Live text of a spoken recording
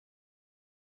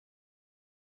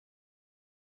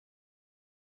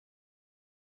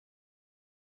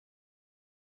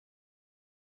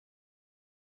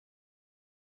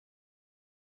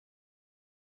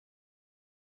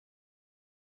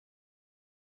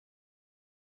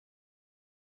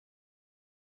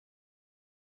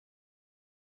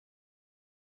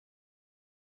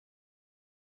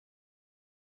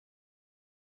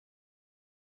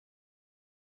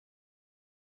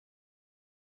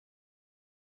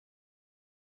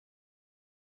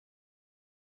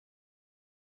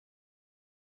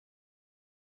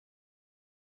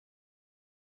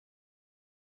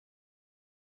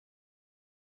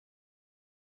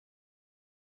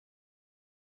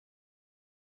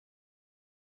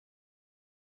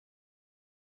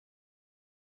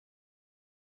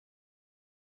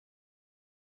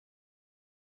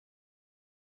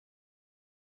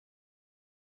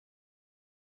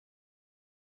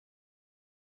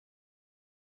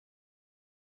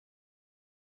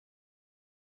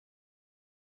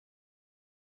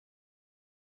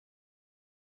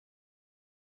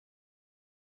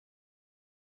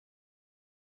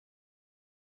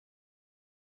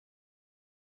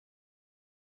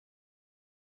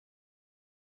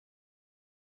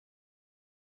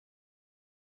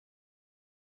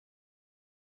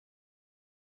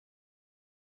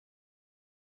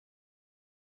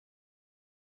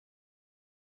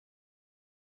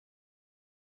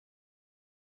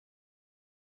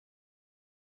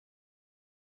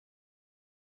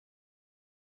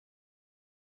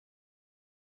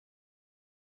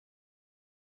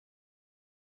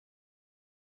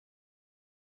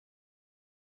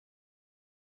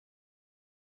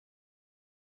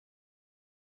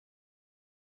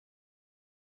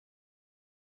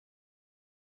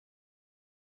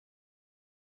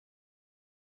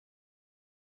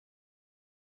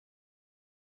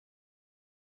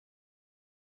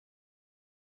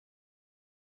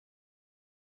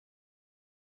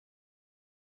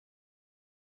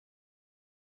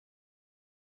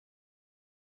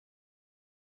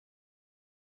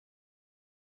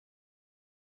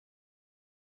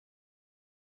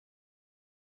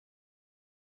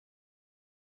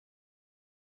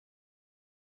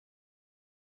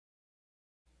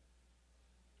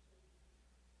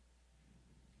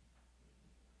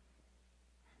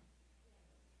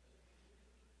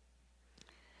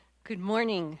Good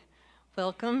morning.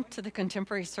 Welcome to the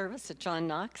contemporary service at John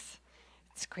Knox.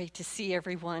 It's great to see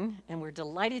everyone, and we're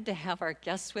delighted to have our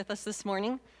guests with us this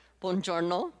morning.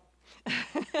 Buongiorno.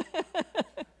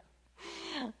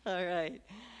 All right.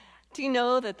 Do you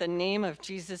know that the name of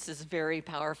Jesus is very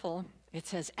powerful? It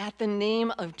says, at the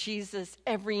name of Jesus,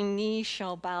 every knee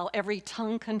shall bow, every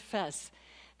tongue confess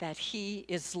that he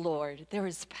is Lord. There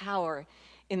is power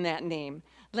in that name.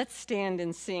 Let's stand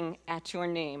and sing At Your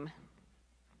Name.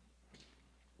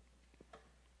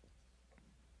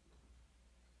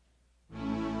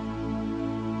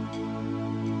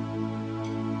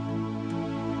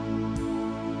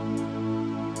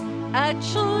 At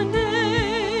your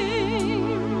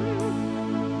name,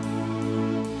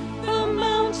 the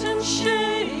mountains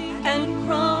shake and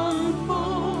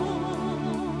crumble.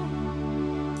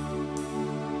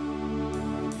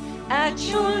 At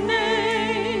your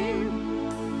name,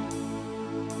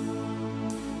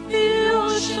 the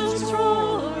oceans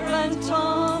roar and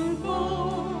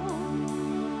tumble.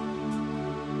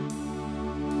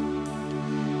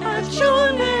 At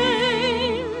your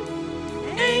name,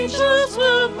 angels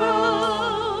will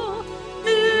bow,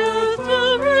 the earth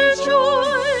will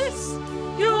rejoice,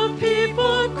 your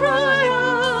people cry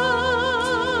out.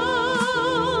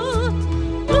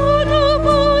 Lord of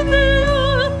all the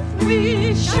earth,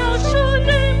 we shout your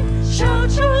name,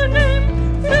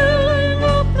 filling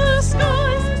up the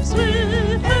skies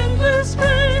with endless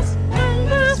praise,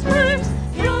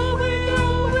 Yahweh,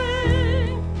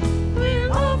 Yahweh, we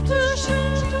love to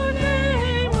shout your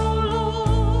name, O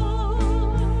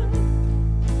Lord.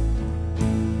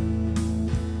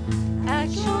 At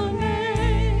your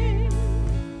name,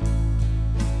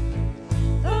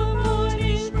 the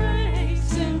morning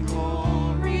breaks in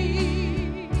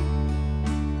glory.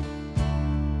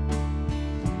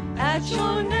 At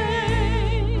your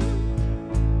name,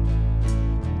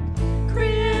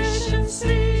 creation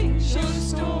sings your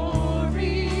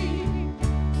story.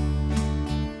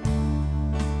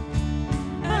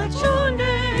 At your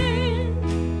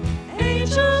name,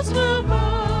 angels will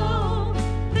bow,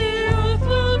 the earth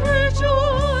will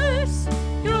rejoice,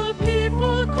 your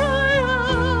people cry out.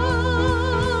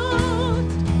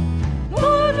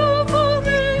 Lord of all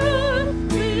the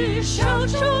earth, we shout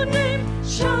your name,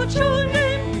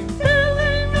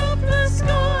 filling up the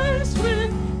skies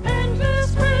with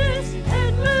endless praise,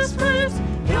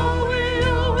 Yahweh,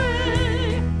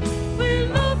 Yahweh, we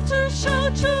love to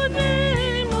shout your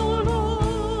name, O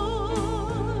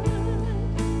Lord.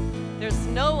 There's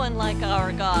no one like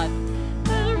our God.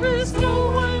 There is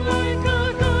no one like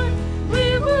our God.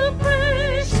 We will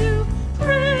praise you,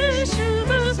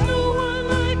 there's no one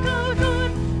like our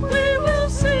God. We will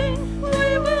sing,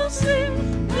 there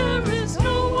is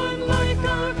no one like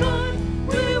our God.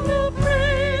 We will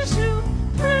praise you,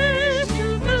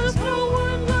 there's no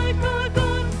one like our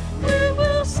God. We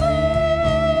will sing.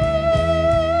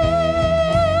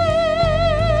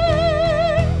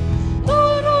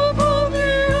 Lord of all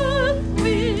the earth,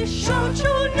 we shout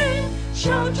your name,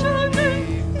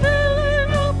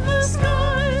 filling up the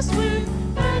skies with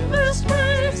endless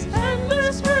praise,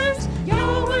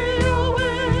 Yahweh,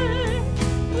 Yahweh,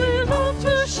 we love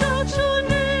to shout your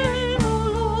name, O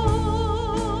Lord.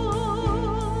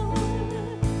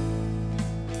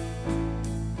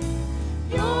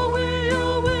 Yahweh,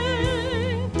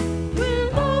 Yahweh, we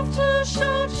love to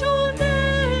shout your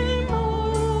name, O Lord.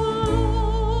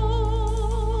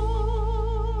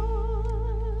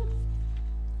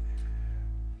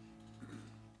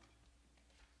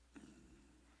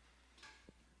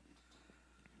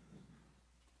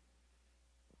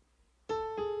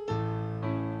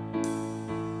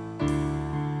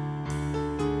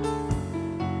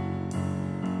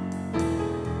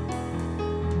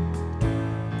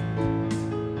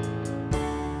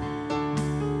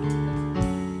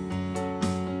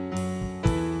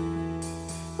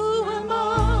 Who am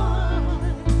I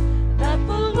that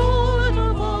the Lord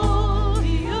of all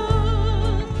the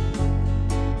earth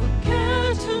would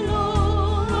care to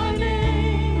know my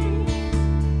name,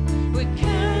 would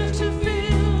care to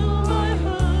feel my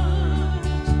hurt?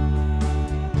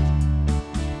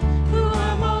 Who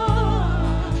am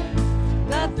I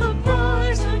that the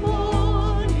bright and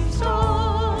morning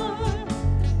star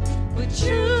would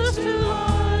choose to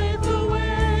light the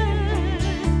way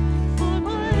for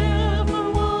my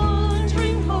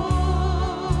ever-wandering heart?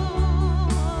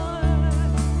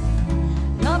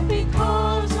 Not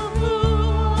because of who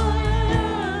I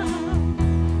am,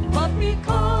 but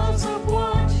because of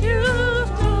what you've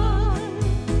done.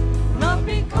 Not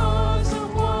because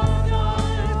of what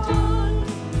I've done,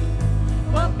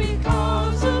 but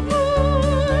because of who you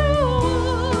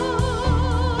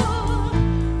are.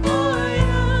 I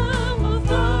am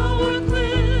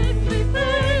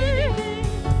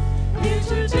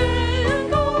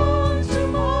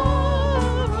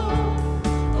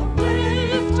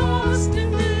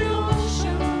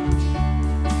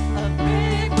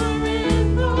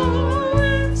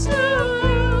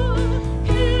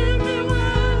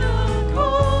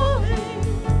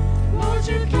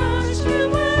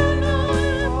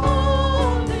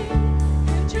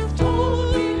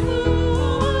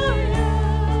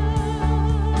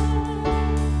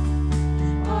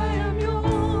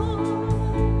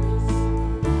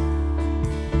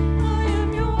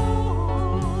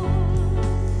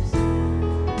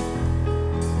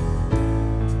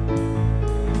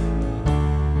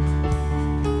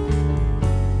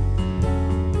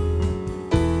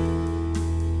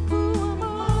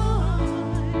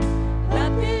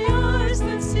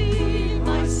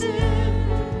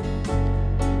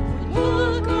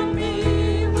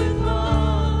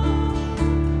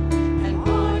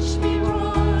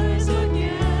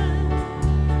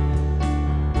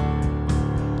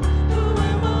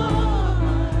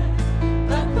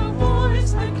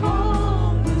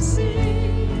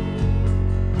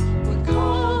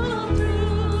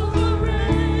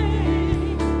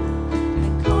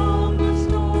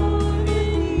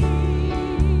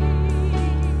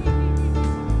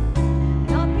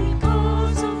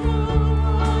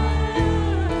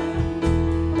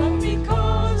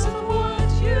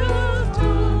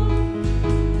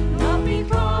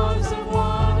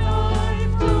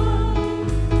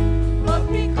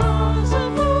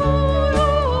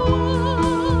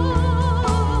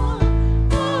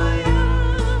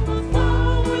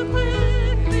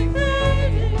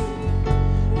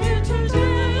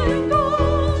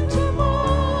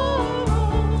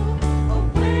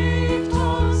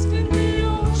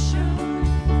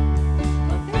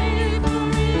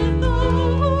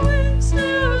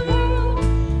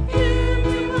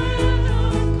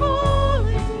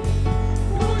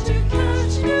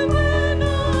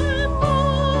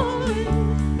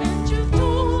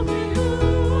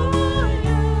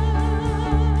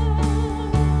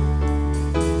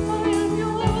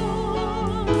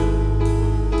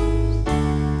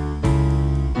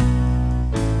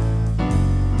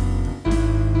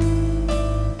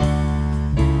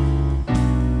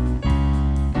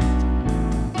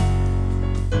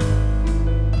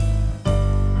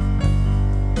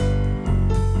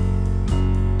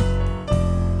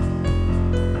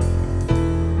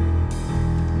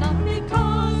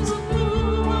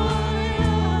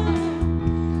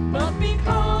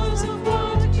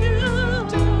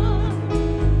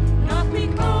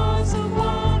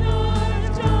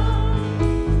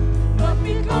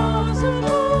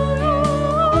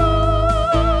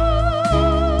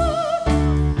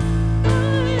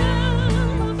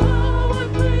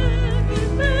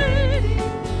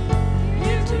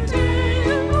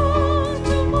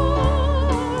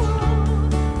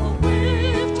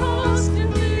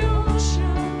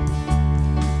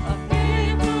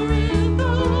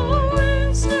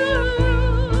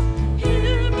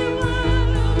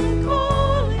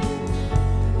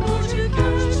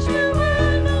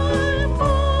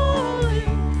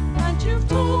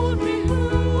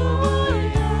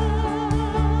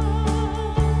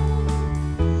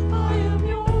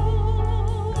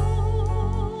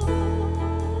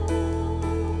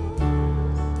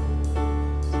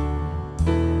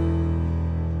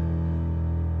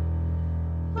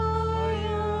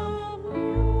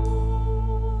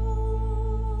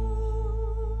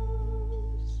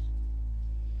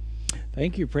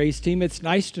Thank you, praise team. It's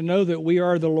nice to know that we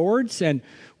are the Lord's, and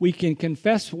we can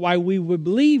confess why we would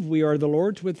believe we are the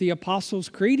Lord's with the Apostles'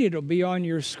 Creed. It'll be on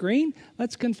your screen.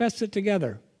 Let's confess it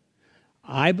together.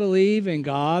 I believe in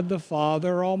God the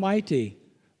Father Almighty,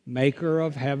 maker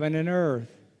of heaven and earth,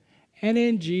 and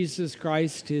in Jesus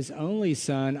Christ, his only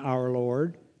Son, our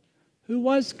Lord, who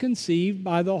was conceived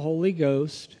by the Holy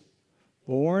Ghost,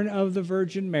 born of the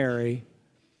Virgin Mary,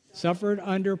 suffered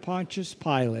under Pontius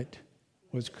Pilate,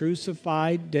 was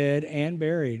crucified, dead, and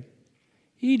buried.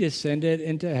 He descended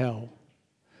into hell.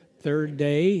 Third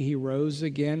day he rose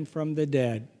again from the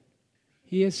dead.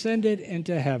 He ascended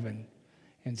into heaven,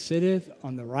 and sitteth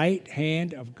on the right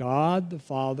hand of God the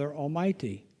Father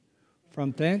Almighty.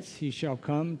 From thence he shall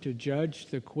come to judge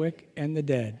the quick and the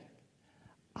dead.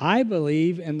 I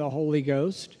believe in the Holy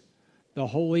Ghost, the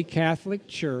Holy Catholic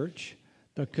Church,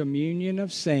 the communion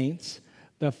of saints,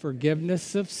 the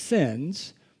forgiveness of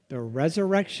sins, the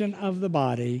resurrection of the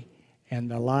body, and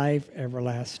the life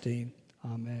everlasting.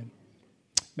 Amen.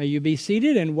 May you be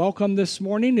seated and welcome this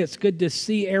morning. It's good to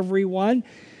see everyone.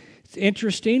 It's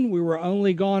interesting. We were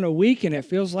only gone a week, and it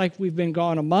feels like we've been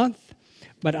gone a month.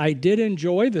 But I did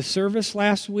enjoy the service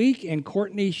last week and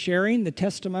Courtney sharing the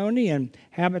testimony and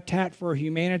Habitat for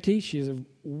Humanity. She's a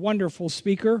wonderful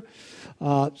speaker.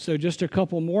 So just a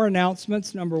couple more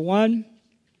announcements. Number one,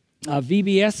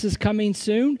 VBS is coming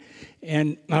soon,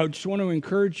 and I just want to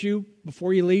encourage you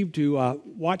before you leave to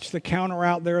watch the counter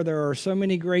out there. There are so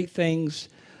many great things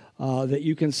that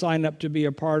you can sign up to be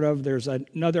a part of. There's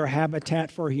another Habitat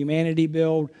for Humanity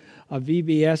build, a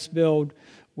VBS build.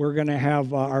 We're going to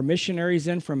have our missionaries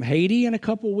in from Haiti in a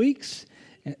couple weeks.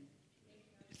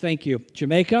 Thank you.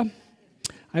 Jamaica.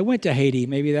 I went to Haiti.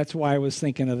 Maybe that's why I was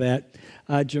thinking of that.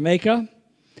 Jamaica.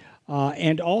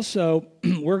 And also,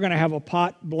 we're going to have a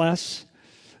pot bless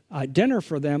dinner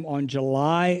for them on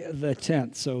July the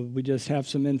 10th. So we just have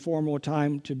some informal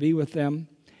time to be with them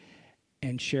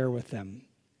and share with them.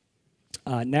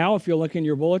 Now, if you look in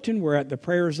your bulletin, we're at the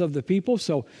prayers of the people.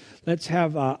 So let's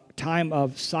have a time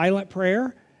of silent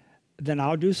prayer. Then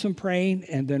I'll do some praying,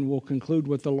 and then we'll conclude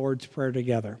with the Lord's Prayer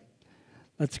together.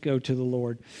 Let's go to the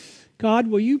Lord. God,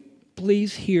 will you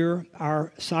please hear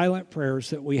our silent prayers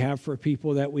that we have for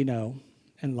people that we know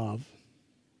and love.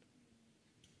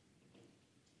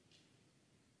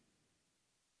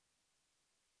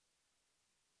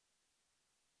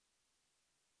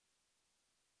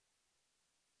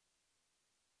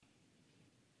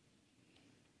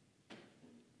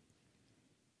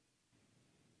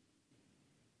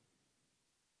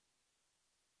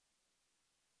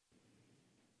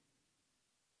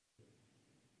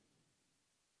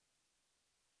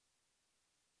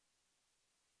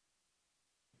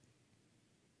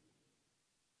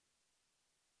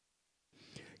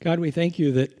 God, we thank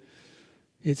you that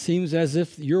it seems as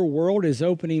if your world is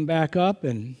opening back up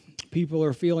and people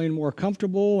are feeling more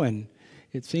comfortable. And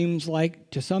it seems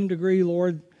like to some degree,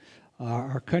 Lord,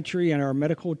 our country and our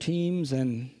medical teams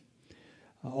and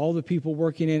all the people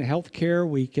working in healthcare,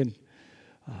 we can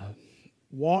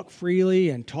walk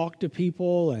freely and talk to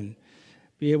people and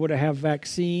be able to have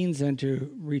vaccines and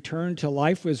to return to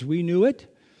life as we knew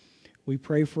it. We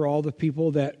pray for all the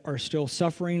people that are still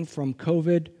suffering from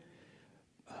COVID.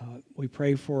 We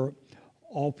pray for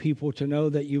all people to know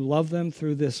that you love them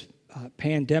through this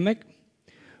pandemic.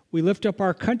 We lift up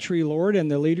our country, Lord, and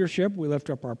the leadership. We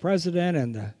lift up our president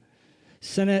and the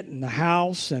Senate and the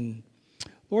House. And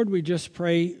Lord, we just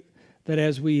pray that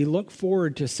as we look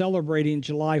forward to celebrating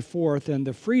July 4th and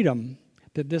the freedom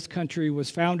that this country was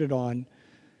founded on,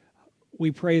 we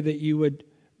pray that you would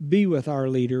be with our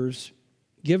leaders,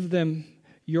 give them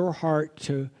your heart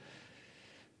to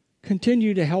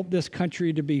continue to help this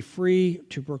country to be free,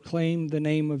 to proclaim the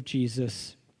name of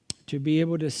Jesus, to be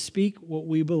able to speak what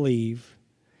we believe,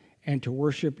 and to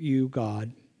worship you,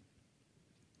 God.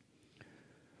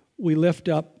 We lift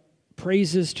up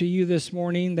praises to you this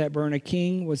morning that Berna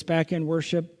King was back in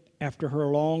worship after her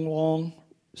long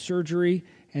surgery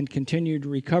and continued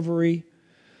recovery.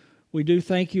 We do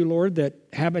thank you, Lord, that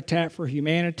Habitat for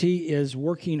Humanity is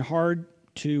working hard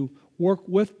to work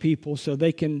with people so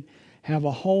they can have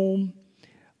a home,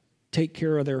 take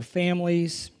care of their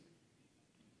families.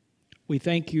 We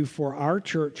thank you for our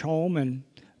church home and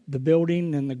the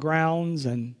building and the grounds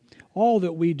and all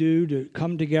that we do to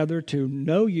come together to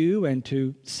know you and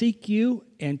to seek you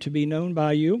and to be known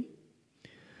by you.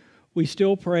 We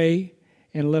still pray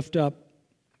and lift up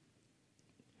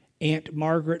Aunt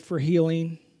Margaret for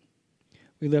healing.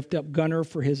 We lift up Gunnar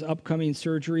for his upcoming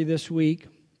surgery this week.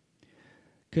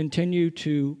 Continue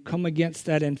to come against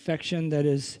that infection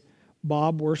that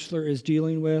Bob Wursler is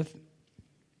dealing with.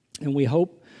 And we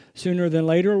hope sooner than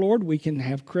later, Lord, we can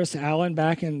have Chris Allen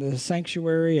back in the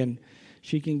sanctuary and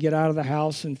she can get out of the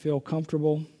house and feel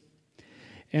comfortable.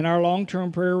 In our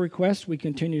long-term prayer request, we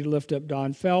continue to lift up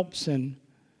Don Phelps and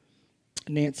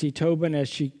Nancy Tobin as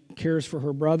she cares for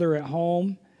her brother at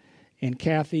home, and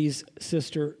Kathy's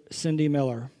sister, Cindy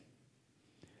Miller.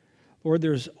 Lord,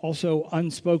 there's also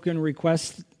unspoken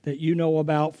requests that you know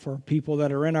about for people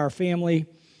that are in our family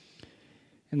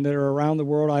and that are around the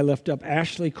world. I lift up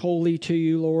Ashley Coley to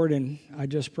you, Lord, and I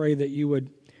just pray that you would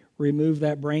remove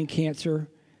that brain cancer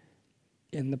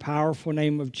in the powerful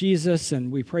name of Jesus.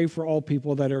 And we pray for all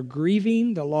people that are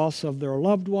grieving the loss of their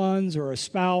loved ones or a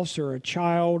spouse or a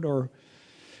child, or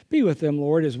be with them,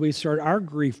 Lord, as we start our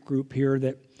grief group here,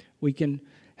 that we can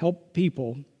help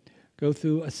people go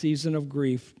through a season of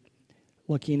grief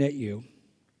looking at you.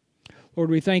 Lord,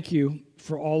 we thank you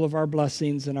for all of our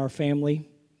blessings in our family.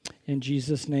 In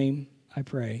Jesus' name I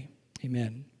pray.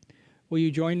 Amen. Will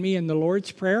you join me in the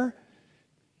Lord's Prayer?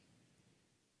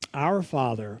 Our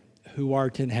Father, who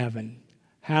art in heaven,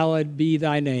 hallowed be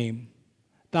thy name.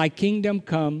 Thy kingdom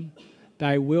come,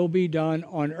 thy will be done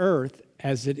on earth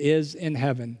as it is in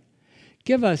heaven.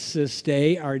 Give us this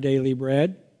day our daily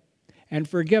bread, and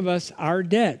forgive us our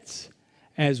debts,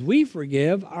 as we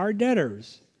forgive our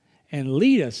debtors. And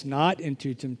lead us not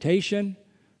into temptation,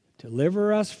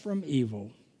 deliver us from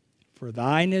evil. For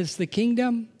thine is the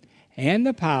kingdom, and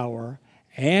the power,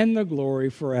 and the glory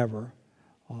forever.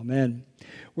 Amen.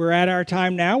 We're at our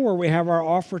time now where we have our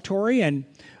offertory, and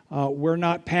we're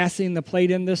not passing the plate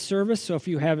in this service. So if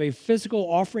you have a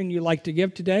physical offering you'd like to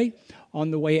give today, on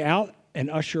the way out, an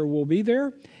usher will be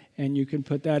there, and you can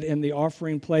put that in the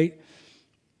offering plate.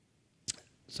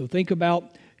 So think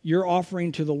about your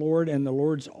offering to the Lord and the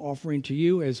Lord's offering to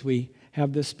you as we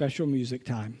have this special music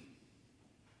time.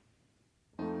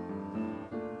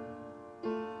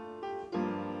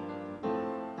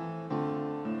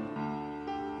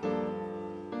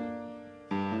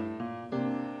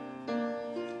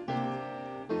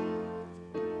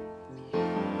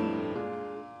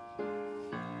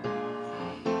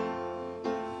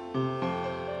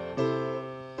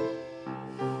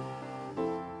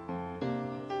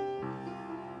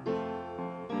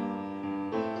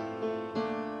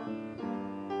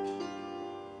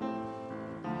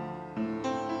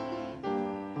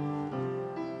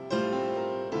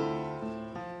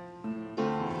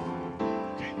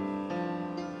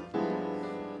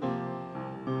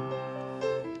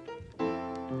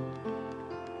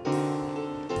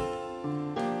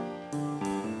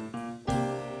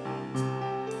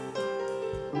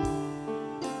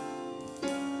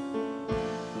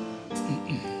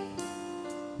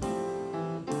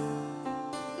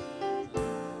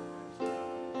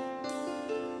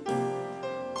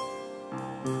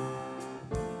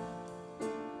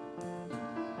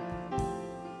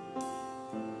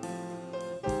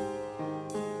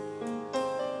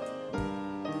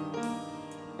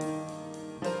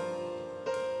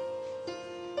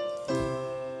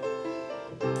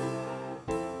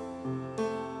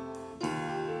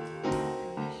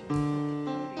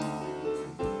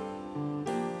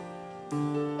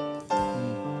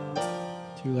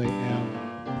 Too late now.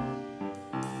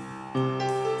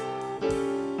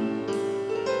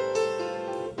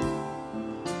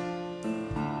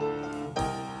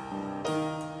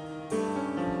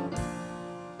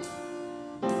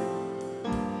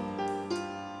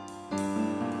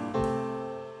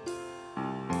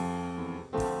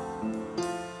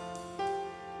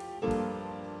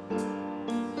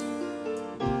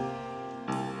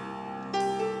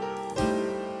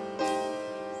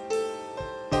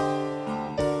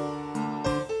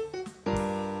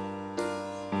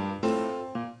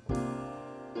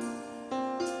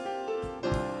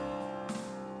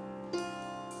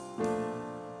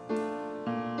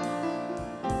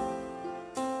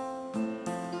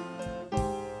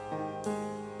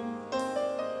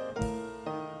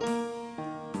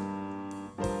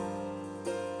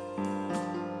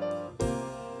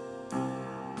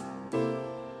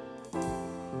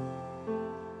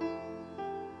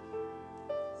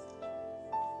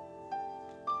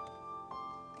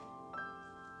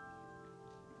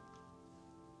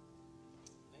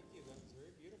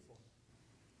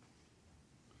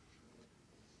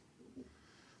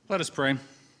 Let us pray.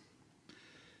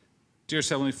 Dear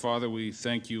Heavenly Father, we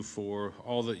thank you for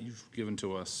all that you've given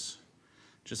to us.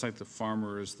 Just like the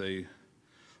farmers, they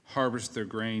harvest their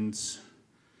grains,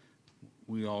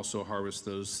 we also harvest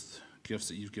those gifts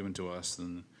that you've given to us.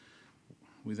 And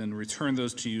we then return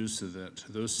those to you so that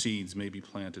those seeds may be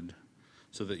planted,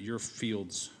 so that your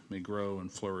fields may grow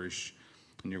and flourish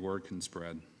and your word can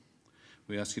spread.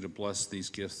 We ask you to bless these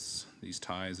gifts, these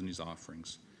tithes, and these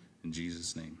offerings. In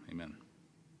Jesus' name, amen.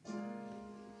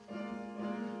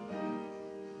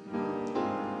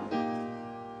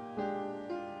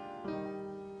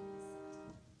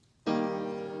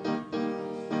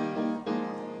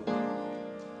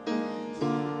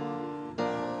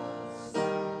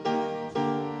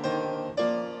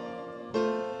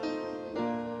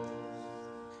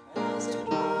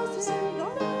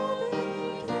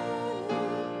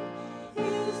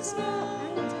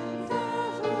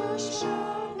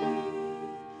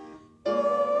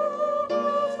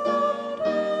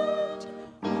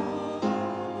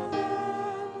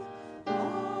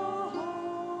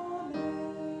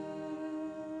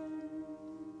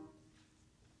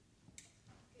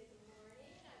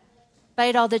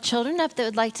 Invite all the children up that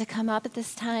would like to come up at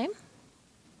this time.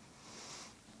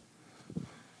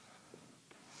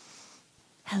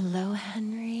 Hello,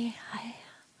 Henry. Hi.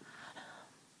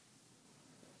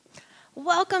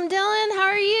 Welcome, Dylan. How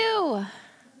are you?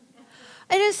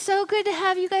 It is so good to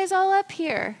have you guys all up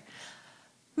here.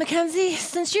 Mackenzie,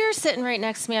 since you're sitting right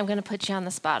next to me, I'm going to put you on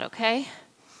the spot, okay?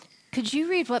 Could you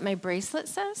read what my bracelet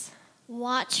says?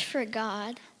 Watch for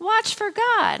God. Watch for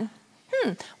God.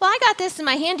 Well, I got this in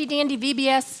my handy-dandy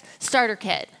VBS starter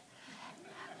kit.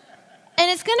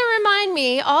 And it's going to remind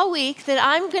me all week that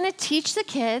I'm going to teach the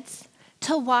kids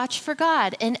to watch for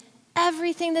God in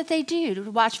everything that they do, to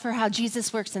watch for how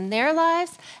Jesus works in their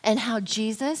lives and how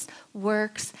Jesus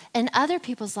works in other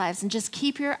people's lives. And just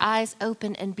keep your eyes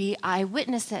open and be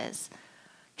eyewitnesses.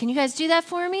 Can you guys do that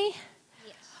for me?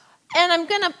 Yes. And I'm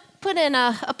going to put in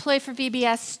a play for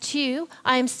VBS too.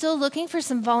 I'm still looking for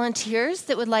some volunteers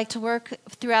that would like to work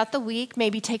throughout the week,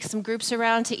 maybe take some groups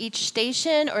around to each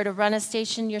station or to run a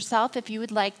station yourself if you would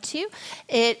like to.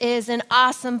 It is an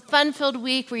awesome, fun-filled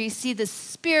week where you see the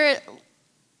Spirit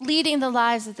leading the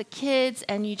lives of the kids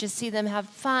and you just see them have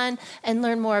fun and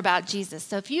learn more about Jesus.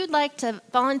 So if you'd like to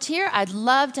volunteer, I'd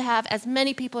love to have as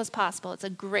many people as possible. It's a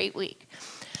great week.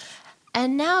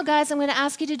 And now, guys, I'm going to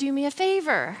ask you to do me a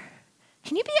favor.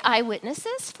 Can you be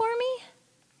eyewitnesses for me?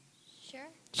 Sure.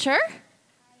 Sure?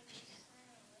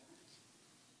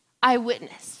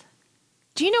 Eyewitness.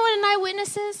 Do you know what an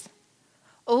eyewitness is?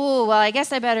 Oh, well, I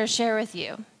guess I better share with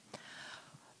you.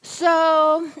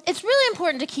 So it's really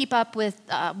important to keep up with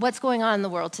what's going on in the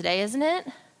world today, isn't it?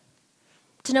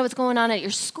 To know what's going on at your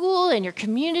school, in your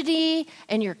community,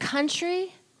 in your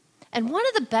country. And one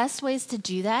of the best ways to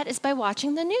do that is by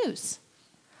watching the news.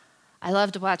 I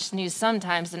love to watch the news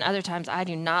sometimes, and other times I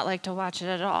do not like to watch it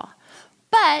at all.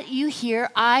 But you hear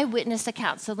eyewitness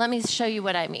accounts, so let me show you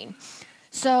what I mean.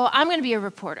 So I'm going to be a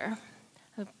reporter.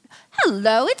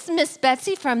 Hello, it's Miss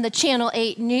Betsy from the Channel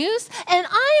 8 News, and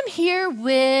I am here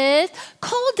with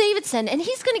Cole Davidson, and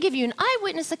he's going to give you an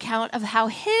eyewitness account of how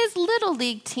his Little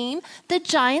League team, the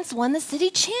Giants, won the city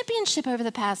championship over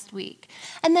the past week.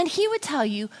 And then he would tell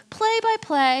you play by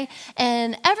play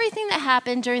and everything that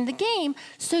happened during the game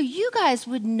so you guys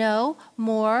would know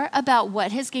more about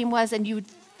what his game was and you would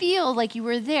feel like you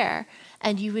were there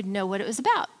and you would know what it was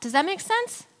about. Does that make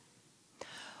sense?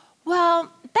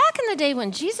 Well, back in the day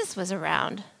when Jesus was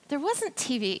around, there wasn't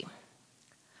TV.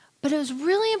 But it was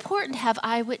really important to have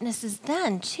eyewitnesses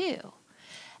then, too.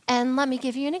 And let me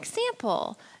give you an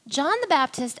example. John the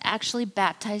Baptist actually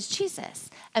baptized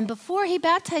Jesus. And before he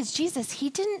baptized Jesus,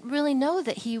 he didn't really know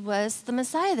that he was the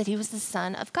Messiah, that he was the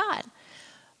Son of God.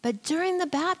 But during the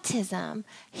baptism,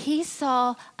 he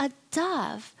saw a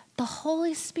dove, the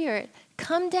Holy Spirit,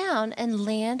 come down and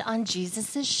land on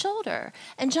Jesus' shoulder.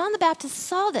 And John the Baptist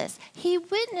saw this. He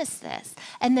witnessed this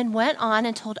and then went on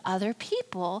and told other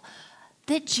people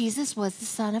that Jesus was the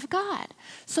Son of God.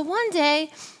 So one day,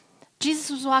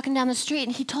 Jesus was walking down the street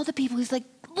and he told the people, he's like,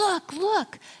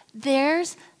 look,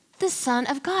 there's the Son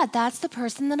of God. That's the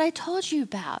person that I told you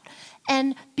about.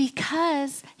 And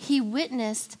because he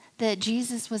witnessed that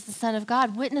Jesus was the Son of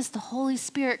God, witnessed the Holy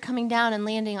Spirit coming down and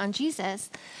landing on Jesus,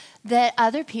 that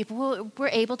other people were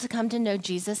able to come to know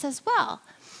Jesus as well.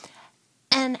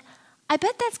 And I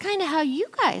bet that's kind of how you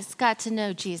guys got to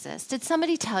know Jesus. Did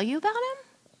somebody tell you about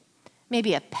him?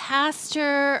 Maybe a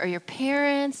pastor or your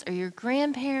parents or your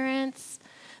grandparents,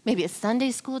 maybe a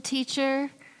Sunday school teacher.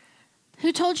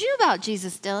 Who told you about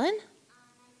Jesus, Dylan?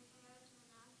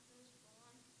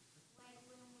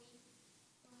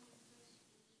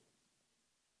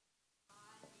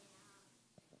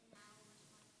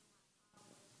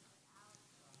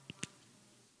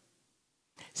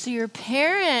 So your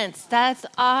parents, that's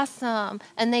awesome.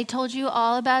 And they told you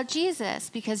all about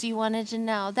Jesus because you wanted to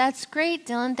know. That's great,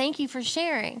 Dylan. Thank you for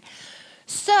sharing.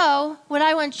 So what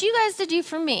I want you guys to do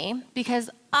for me, because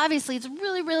obviously it's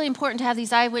really, really important to have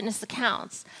these eyewitness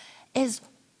accounts, is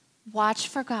watch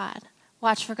for God.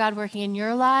 Watch for God working in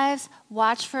your lives.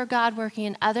 Watch for God working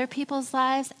in other people's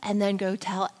lives. And then go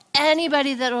tell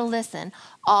anybody that will listen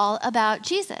all about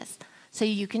Jesus so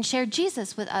you can share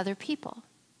Jesus with other people.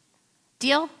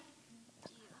 Deal?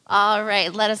 All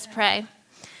right, let us pray.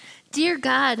 Dear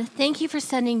God, thank you for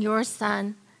sending your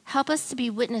Son. Help us to be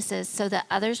witnesses so that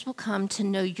others will come to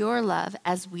know your love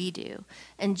as we do.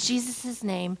 In Jesus'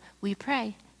 name we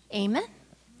pray. Amen.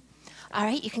 All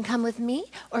right, you can come with me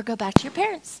or go back to your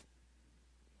parents.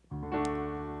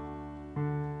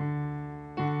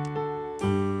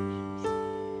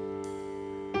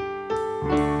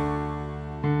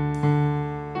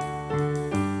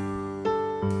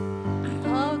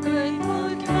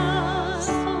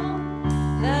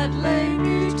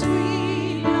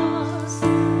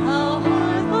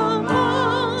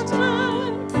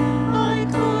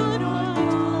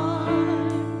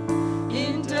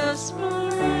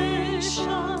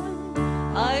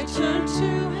 I turn to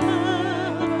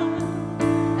heaven.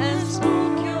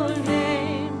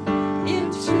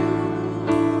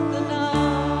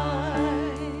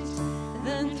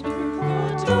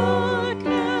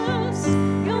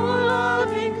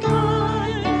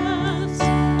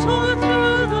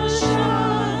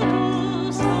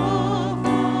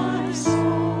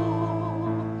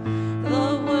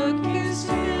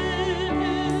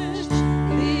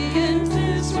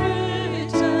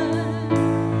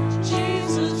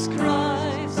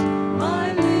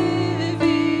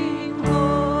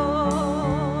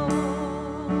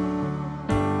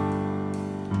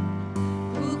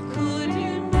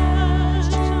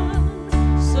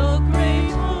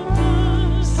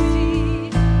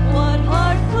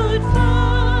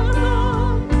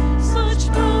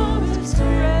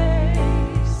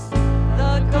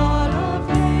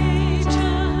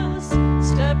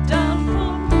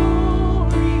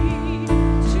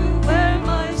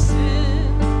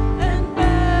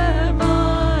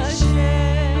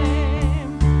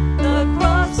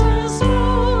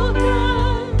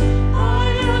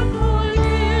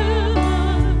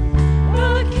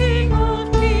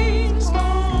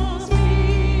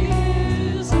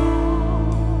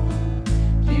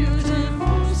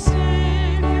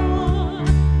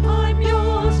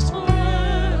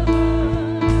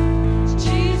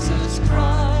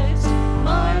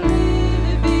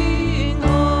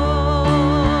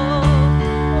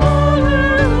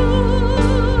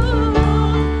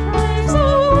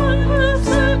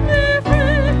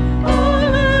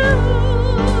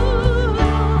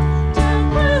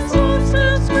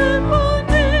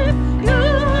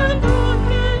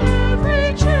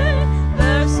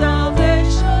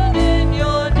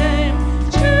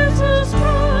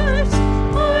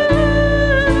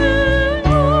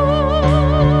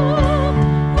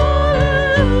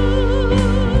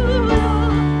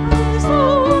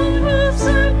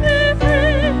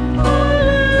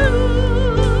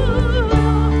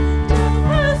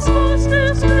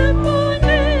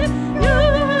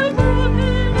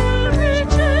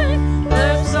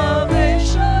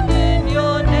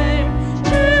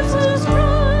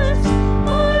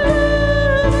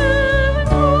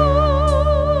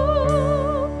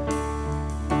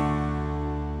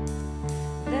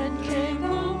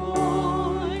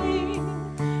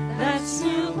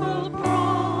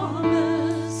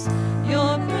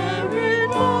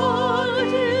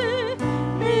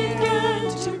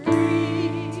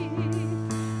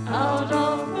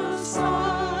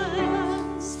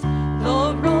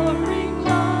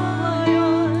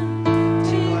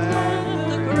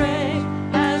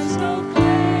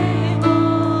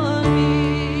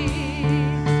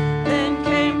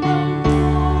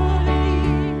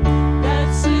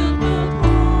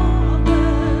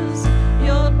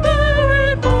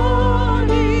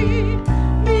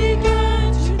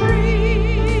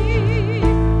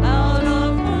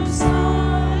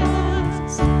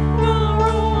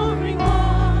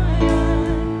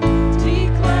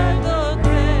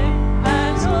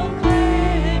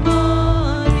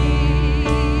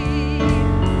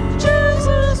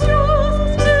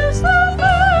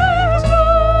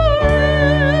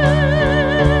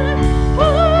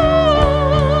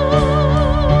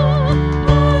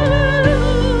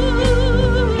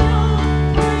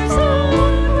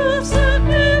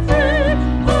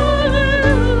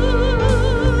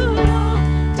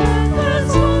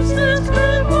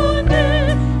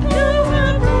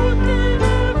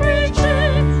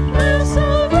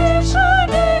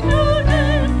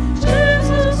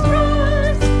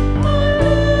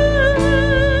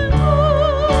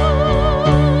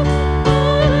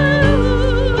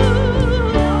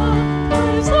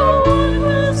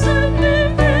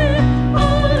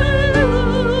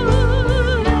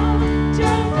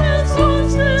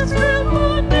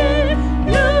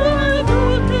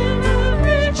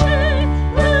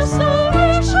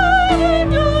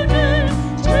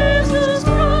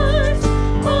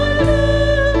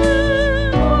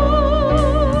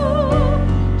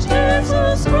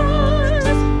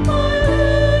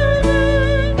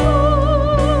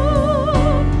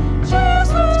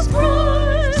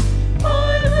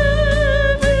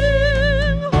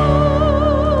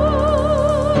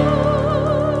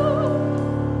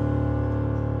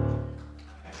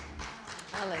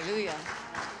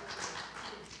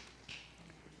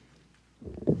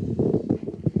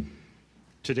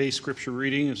 Today's scripture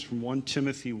reading is from 1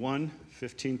 Timothy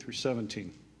 1:15 through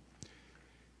 17.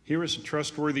 Here is a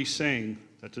trustworthy saying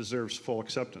that deserves full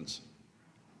acceptance.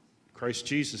 Christ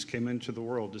Jesus came into the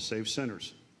world to save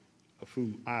sinners, of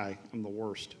whom I am the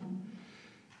worst.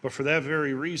 But for that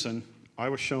very reason, I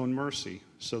was shown mercy,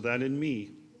 so that in me,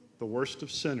 the worst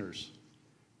of sinners,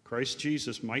 Christ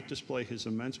Jesus might display his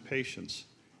immense patience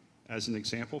as an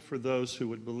example for those who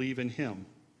would believe in him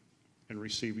and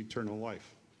receive eternal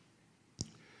life.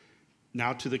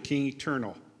 Now to the King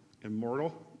eternal,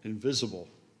 immortal, invisible,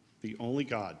 the only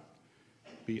God,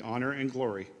 be honor and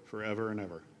glory forever and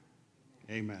ever.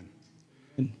 Amen.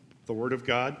 The word of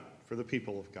God for the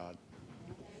people of God.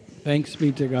 Thanks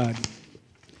be to God.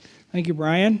 Thank you,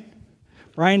 Brian.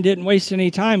 Brian didn't waste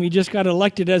any time. He just got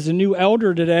elected as a new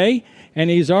elder today, and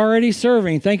he's already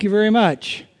serving. Thank you very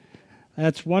much.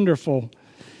 That's wonderful.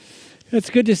 It's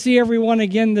good to see everyone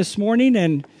again this morning,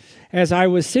 and as I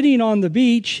was sitting on the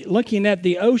beach looking at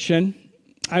the ocean,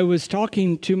 I was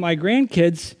talking to my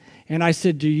grandkids, and I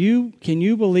said, can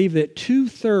you believe that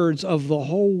 2/3 of the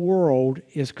whole world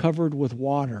is covered with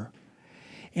water?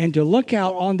 And to look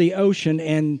out on the ocean,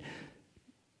 and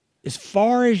as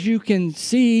far as you can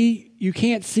see, you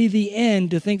can't see the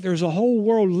end, to think there's a whole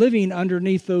world living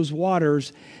underneath those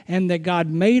waters, and that God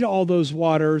made all those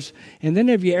waters. And then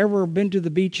have you ever been to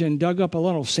the beach and dug up a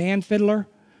little sand fiddler?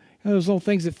 You know, those little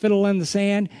things that fiddle in the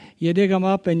sand? You dig them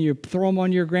up and you throw them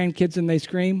on your grandkids and they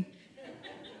scream.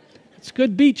 It's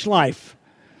good beach life.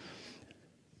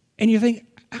 And you think,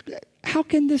 how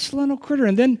can this little critter?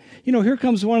 And then, here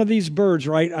comes one of these birds,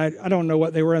 right? I don't know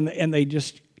what they were, and they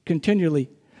just continually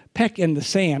peck in the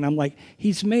sand. I'm like,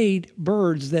 he's made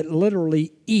birds that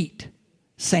literally eat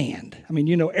sand. I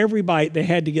mean, every bite they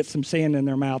had to get some sand in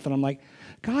their mouth. And I'm like,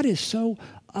 God is so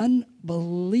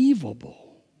unbelievable.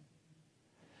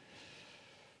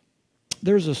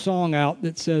 There's a song out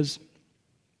that says,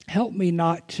 help me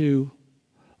not to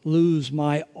lose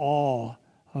my awe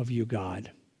of you,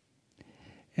 God.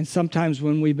 And sometimes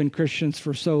when we've been Christians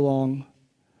for so long,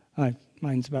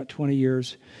 mine's about 20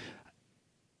 years,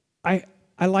 I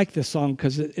like this song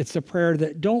because it's a prayer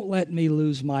that don't let me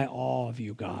lose my awe of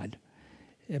you, God,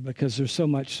 because there's so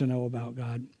much to know about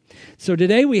God. So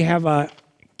today we have a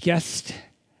guest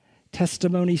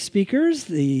testimony speakers,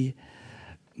 the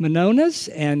Manonas,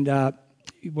 and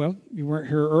you weren't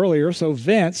here earlier, so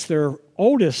Vince, their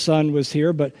oldest son, was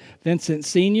here, but Vincent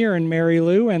Sr. and Mary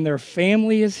Lou and their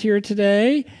family is here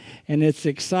today, and it's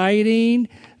exciting.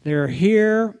 They're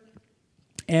here,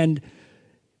 and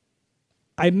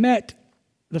I met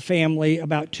the family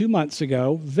about 2 months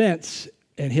ago. Vince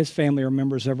and his family are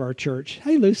members of our church.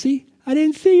 Hey, Lucy, I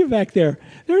didn't see you back there.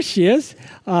 There she is.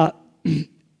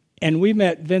 And we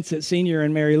met Vincent Sr.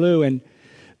 and Mary Lou, and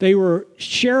they were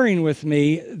sharing with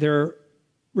me their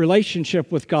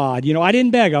relationship with God. I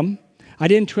didn't beg them. I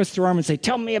didn't twist their arm and say,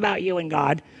 tell me about you and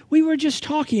God. We were just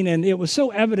talking, and it was so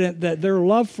evident that their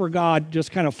love for God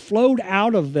just kind of flowed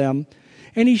out of them.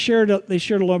 And they shared a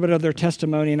little bit of their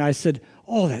testimony, and I said,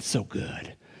 oh, that's so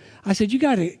good. I said, you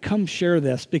got to come share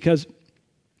this, because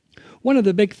one of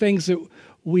the big things that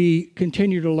we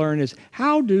continue to learn is,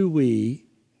 how do we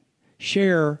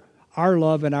share our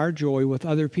love and our joy with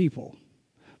other people?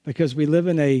 Because we live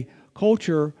in a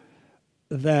culture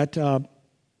that,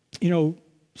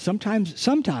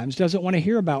 sometimes doesn't want to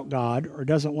hear about God or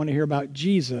doesn't want to hear about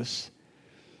Jesus,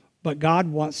 but God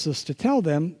wants us to tell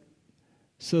them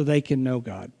so they can know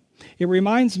God. It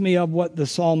reminds me of what the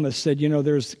psalmist said.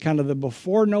 There's kind of the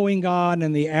before knowing God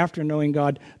and the after knowing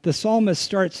God. The psalmist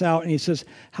starts out and he says,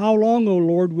 how long, O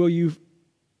Lord, will you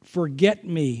forget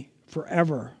me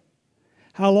forever?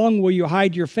 How long will you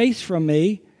hide your face from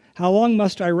me? How long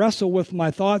must I wrestle with my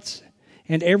thoughts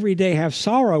and every day have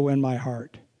sorrow in my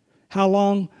heart? How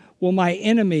long will my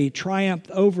enemy triumph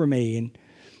over me? And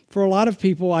for a lot of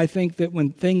people, I think that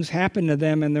when things happen to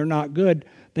them and they're not good,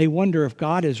 they wonder if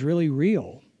God is really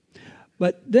real.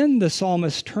 But then the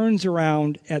psalmist turns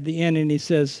around at the end and he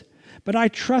says, but I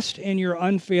trust in your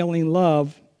unfailing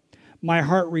love. My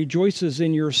heart rejoices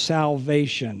in your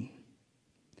salvation.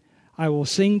 I will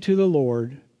sing to the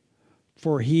Lord,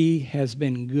 for he has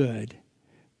been good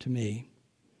to me.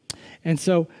 And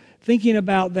so thinking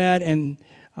about that and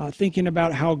thinking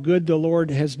about how good the Lord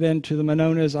has been to the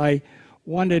Manonas, I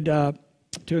wanted to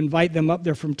invite them up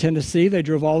there from Tennessee. They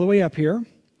drove all the way up here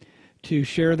to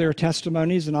share their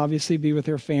testimonies and obviously be with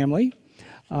their family.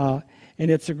 And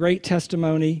it's a great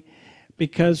testimony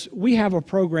because we have a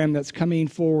program that's coming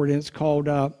forward, and it's called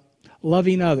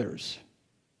Loving Others.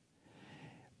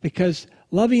 Because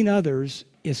loving others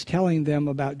is telling them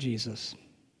about Jesus.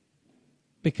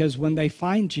 Because when they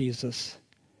find Jesus,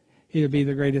 it'll be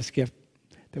the greatest gift.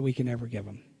 that we can ever give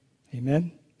them.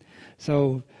 Amen?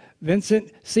 So,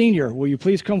 Vincent Sr., will you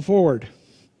please come forward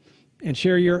and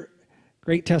share your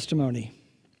great testimony?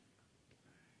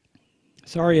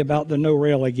 Sorry about the no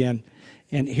rail again.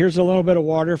 And here's a little bit of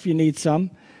water if you need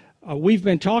some. We've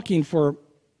been talking for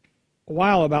a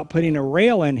while about putting a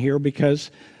rail in here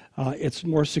because it's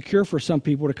more secure for some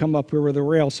people to come up here with a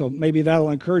rail. So maybe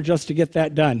that'll encourage us to get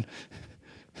that done.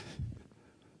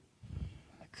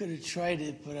 I could have tried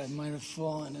it, but I might have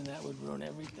fallen, and that would ruin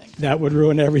everything. That would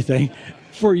ruin everything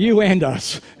for you and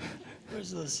us.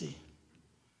 Where's Lucy?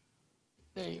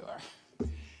 There you are.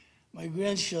 My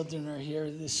grandchildren are here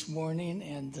this morning,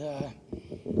 and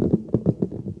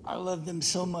I love them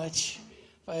so much.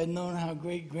 If I had known how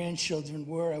great grandchildren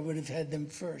were, I would have had them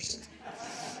first.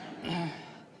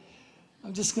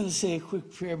 I'm just going to say a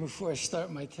quick prayer before I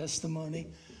start my testimony.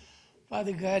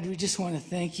 Father God, we just want to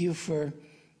thank you for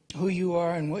who you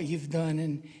are and what you've done,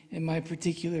 and in my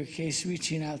particular case,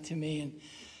 reaching out to me and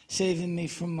saving me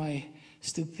from my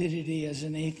stupidity as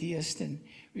an atheist and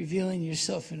revealing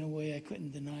yourself in a way I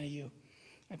couldn't deny you.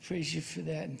 I praise you for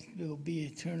that, and we'll be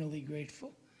eternally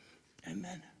grateful.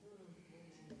 Amen.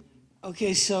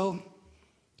 Okay, so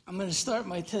I'm going to start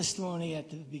my testimony at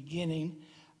the beginning.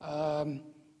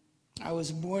 I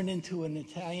was born into an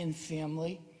Italian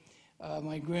family.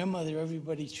 My grandmother,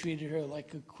 everybody treated her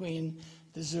like a queen,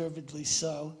 deservedly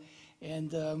so.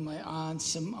 And my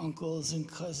aunts and uncles and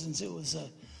cousins, it was a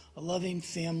loving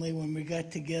family. When we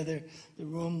got together, the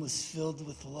room was filled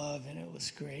with love, and it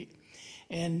was great.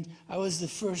 And I was the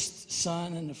first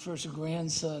son and the first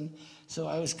grandson, so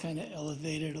I was kind of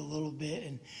elevated a little bit,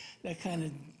 and that kind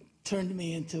of turned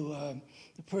me into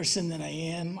the person that I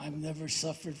am. I've never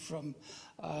suffered from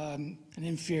an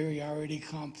inferiority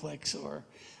complex or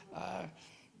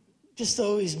just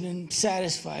always been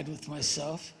satisfied with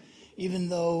myself, even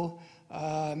though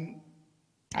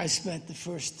I spent the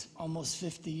first almost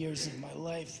 50 years of my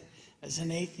life as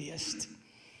an atheist.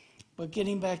 But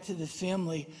getting back to the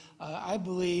family, I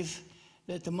believe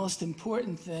that the most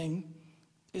important thing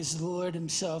is the Lord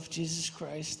himself, Jesus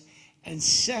Christ, and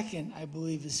second, I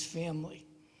believe, is family.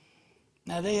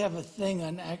 Now, they have a thing,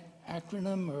 an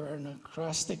acronym or an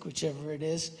acrostic, whichever it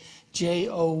is,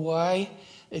 J-O-Y.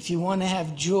 If you want to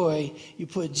have joy, you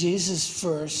put Jesus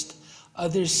first,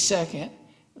 others second,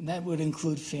 and that would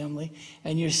include family,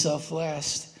 and yourself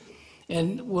last.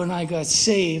 And when I got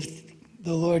saved,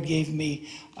 the Lord gave me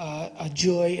a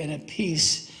joy and a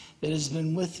peace that has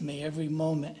been with me every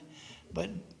moment.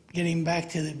 But getting back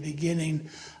to the beginning,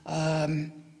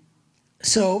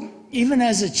 so even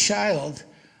as a child,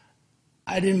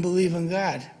 I didn't believe in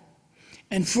God.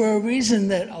 And for a reason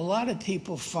that a lot of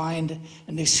people find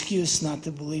an excuse not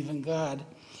to believe in God.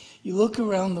 You look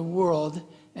around the world,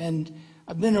 and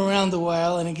I've been around a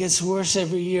while, and it gets worse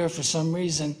every year for some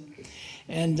reason.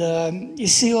 And you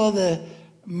see all the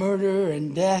murder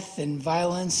and death and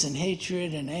violence and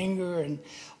hatred and anger and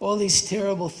all these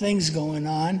terrible things going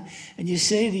on. And you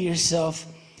say to yourself,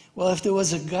 well, if there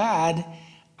was a God,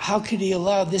 how could he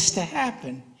allow this to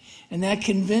happen? And that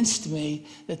convinced me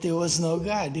that there was no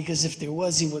God, because if there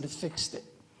was, he would have fixed it,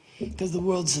 because the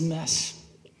world's a mess.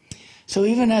 So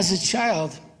even as a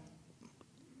child,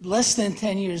 less than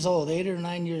 10 years old, 8 or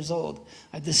 9 years old,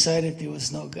 I decided there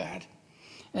was no God.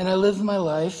 And I lived my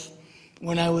life.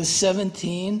 When I was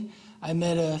 17, I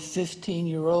met a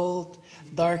 15-year-old,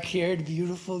 dark-haired,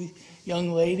 beautiful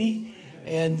young lady,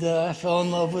 and I fell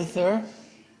in love with her.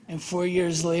 And 4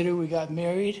 years later, we got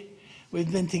married.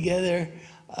 We've been together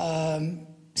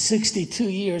 62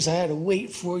 years. I had to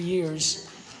wait 4 years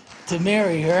to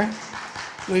marry her.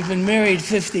 We've been married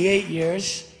 58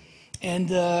 years.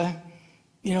 And,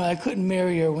 I couldn't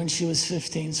marry her when she was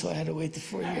 15, so I had to wait the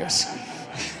 4 years.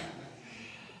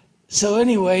 So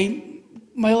anyway,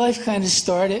 my life kind of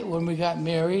started when we got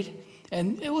married.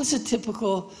 And it was a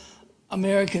typical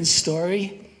American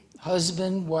story.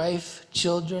 Husband, wife,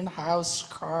 children, house,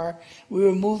 car. We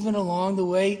were moving along the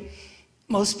way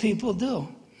most people do.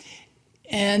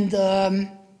 And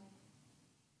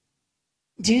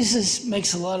Jesus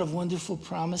makes a lot of wonderful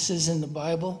promises in the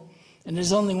Bible. And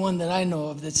there's only one that I know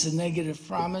of that's a negative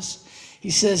promise. He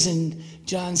says in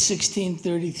John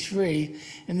 16:33,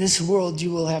 in this world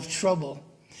you will have trouble.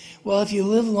 Well, if you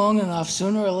live long enough,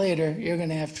 sooner or later, you're going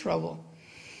to have trouble.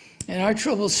 And our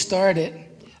trouble started,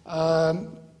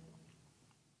 well,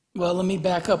 let me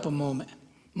back up a moment.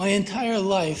 My entire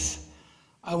life,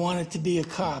 I wanted to be a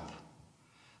cop.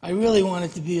 I really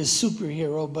wanted to be a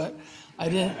superhero, but I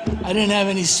didn't have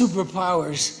any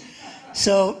superpowers.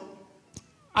 So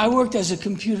I worked as a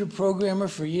computer programmer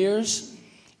for years,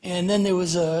 And then there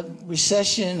was a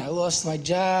recession. I lost my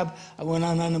job. I went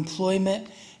on unemployment.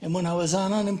 And when I was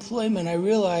on unemployment, I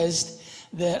realized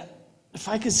that if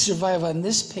I could survive on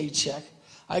this paycheck,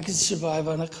 I could survive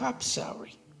on a cop's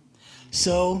salary.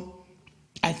 So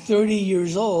at 30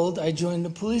 years old, I joined the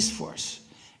police force.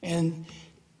 And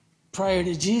prior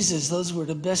to Jesus, those were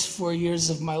the best 4 years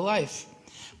of my life.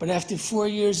 But after 4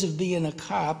 years of being a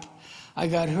cop, I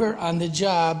got hurt on the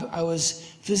job. I was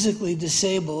physically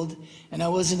disabled, and I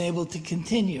wasn't able to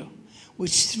continue,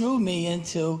 which threw me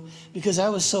into, because I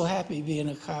was so happy being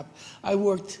a cop. I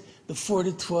worked the 4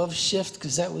 to 12 shift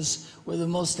because that was where the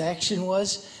most action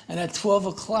was. And at 12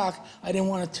 o'clock, I didn't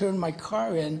want to turn my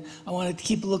car in. I wanted to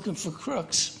keep looking for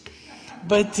crooks.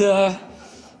 But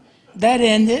that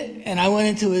ended, and I went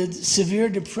into a severe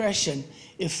depression.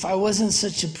 If I wasn't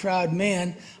such a proud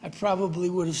man, I probably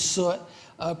would have sought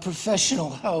professional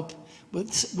help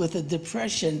with a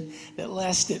depression that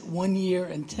lasted 1 year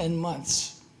and 10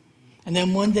 months. And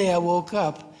then one day I woke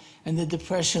up, and the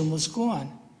depression was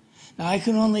gone. Now, I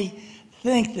can only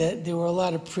think that there were a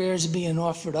lot of prayers being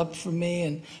offered up for me,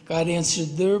 and God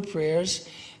answered their prayers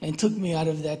and took me out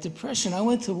of that depression. I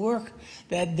went to work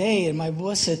that day, and my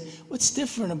boss said, "What's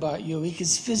different about you?" He could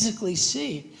physically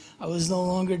see I was no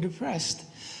longer depressed.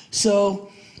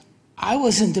 So I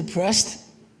wasn't depressed.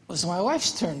 It was my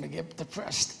wife's turn to get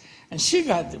depressed, and she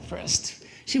got depressed.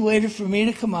 She waited for me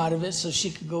to come out of it so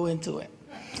she could go into it.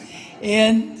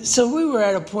 And so we were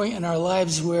at a point in our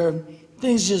lives where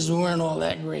things just weren't all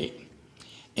that great.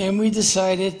 And we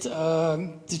decided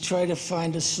to try to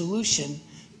find a solution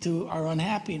to our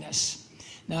unhappiness.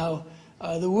 Now,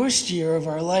 the worst year of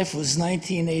our life was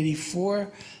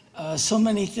 1984. So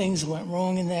many things went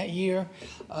wrong in that year.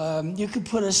 You could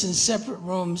put us in separate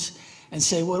rooms and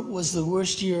say, what was the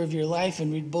worst year of your life?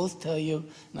 And we'd both tell you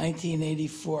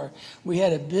 1984. We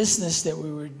had a business that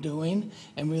we were doing,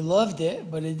 and we loved it,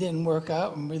 but it didn't work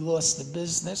out, and we lost the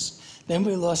business. Then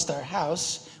we lost our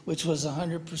house, which was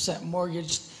 100%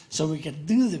 mortgaged, so we could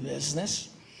do the business.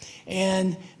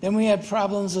 And then we had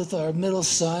problems with our middle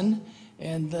son,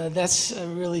 and that's a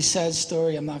really sad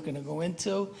story I'm not going to go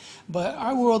into. But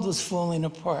our world was falling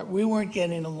apart. We weren't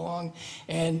getting along.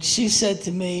 And she said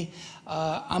to me,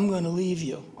 I'm going to leave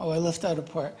you. Oh, I left out a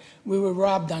part. We were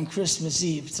robbed on Christmas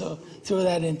Eve, so throw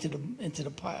that into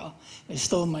the pile. They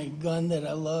stole my gun that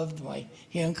I loved, my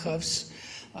handcuffs,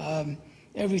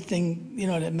 everything,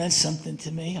 that meant something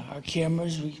to me. Our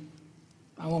cameras,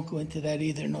 I won't go into that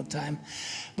either, no time.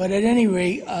 But at any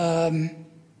rate,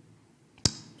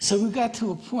 so we got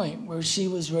to a point where she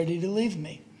was ready to leave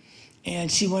me. And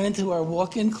she went into our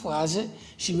walk-in closet.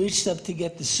 She reached up to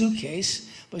get the suitcase,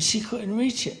 but she couldn't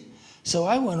reach it. So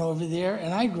I went over there,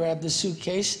 and I grabbed the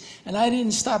suitcase, and I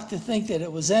didn't stop to think that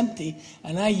it was empty,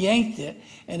 and I yanked it,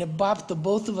 and it bopped the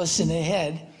both of us in the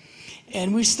head.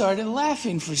 And we started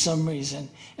laughing for some reason.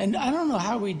 And I don't know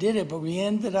how we did it, but we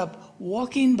ended up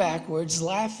walking backwards,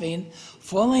 laughing,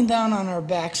 falling down on our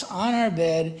backs on our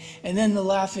bed, and then the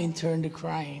laughing turned to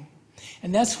crying.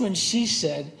 And that's when she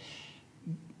said,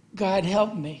 "God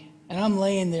help me." And I'm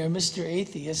laying there, Mr.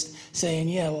 Atheist, saying,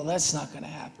 "Yeah, well, that's not going to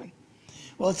happen."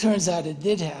 Well, it turns out it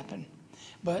did happen.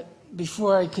 But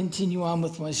before I continue on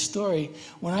with my story,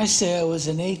 when I say I was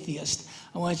an atheist,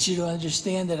 I want you to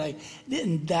understand that I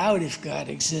didn't doubt if God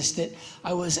existed.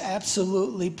 I was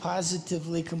absolutely,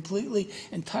 positively, completely,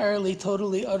 entirely,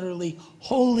 totally, utterly,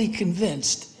 wholly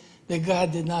convinced that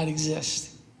God did not exist.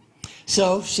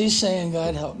 So she's saying,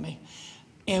 "God help me."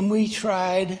 And we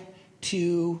tried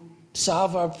to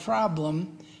solve our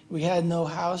problem. We had no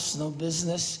house, no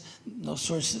business, no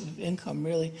source of income,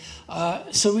 really.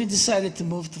 So we decided to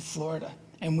move to Florida,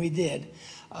 and we did.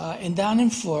 And down in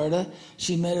Florida,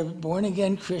 she met a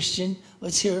born-again Christian.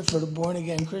 Let's hear it for the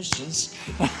born-again Christians,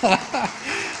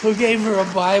 who gave her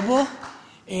a Bible,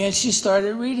 and she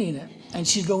started reading it. And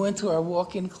she'd go into our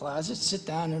walk-in closet, sit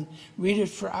down, and read it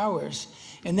for hours.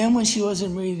 And then when she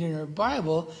wasn't reading her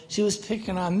Bible, she was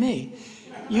picking on me.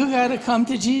 "You got to come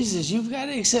to Jesus. You've got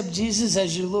to accept Jesus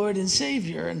as your Lord and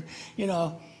Savior." And,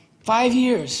 5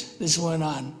 years this went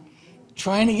on,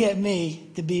 trying to get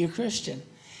me to be a Christian.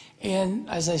 And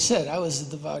as I said, I was a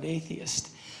devout atheist.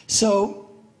 So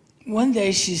one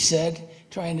day she said,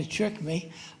 trying to trick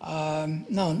me,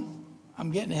 no,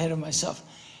 I'm getting ahead of myself.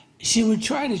 She would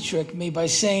try to trick me by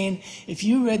saying, if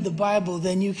you read the Bible,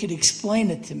 then you could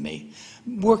explain it to me.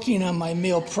 Working on my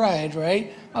male pride,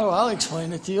 right? Oh, I'll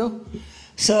explain it to you.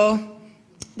 So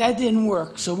that didn't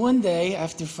work. So one day,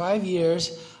 after 5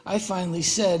 years, I finally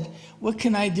said, "What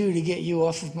can I do to get you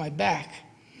off of my back?"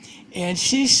 And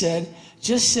she said,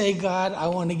 "Just say, God, I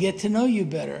want to get to know you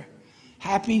better."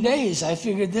 Happy days. I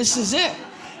figured this is it.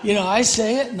 I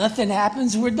say it, nothing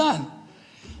happens, we're done.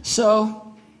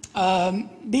 So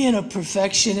being a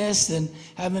perfectionist and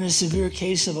having a severe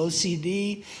case of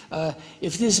OCD,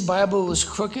 if this Bible was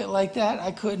crooked like that,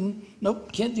 I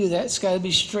can't do that. It's got to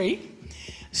be straight.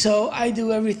 So I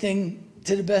do everything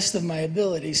to the best of my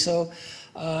ability. So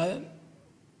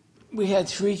we had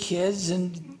 3 kids,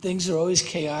 and things are always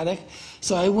chaotic.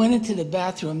 So I went into the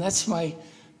bathroom. That's my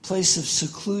place of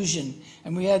seclusion.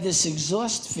 And we had this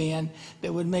exhaust fan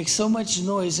that would make so much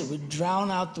noise it would drown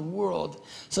out the world.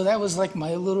 So that was like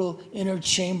my little inner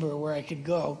chamber where I could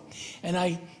go. And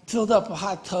I filled up a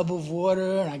hot tub of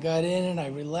water, and I got in and I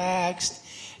relaxed.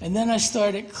 And then I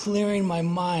started clearing my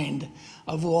mind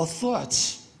of all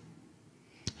thoughts.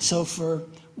 So for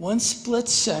one split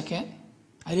second,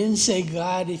 I didn't say,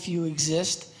 God, if you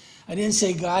exist. I didn't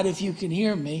say, God, if you can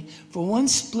hear me. For one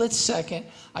split second,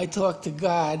 I talked to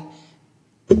God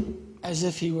as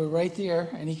if he were right there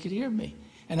and he could hear me.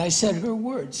 And I said her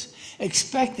words,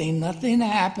 expecting nothing to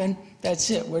happen. That's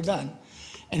it, we're done.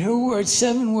 And her words,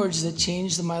 7 words that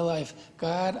changed my life.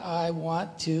 God, I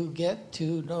want to get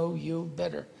to know you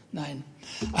better. 9.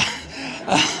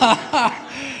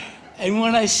 And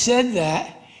when I said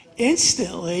that,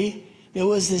 instantly, there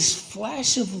was this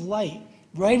flash of light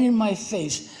right in my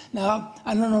face. Now,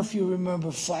 I don't know if you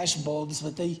remember flash bulbs,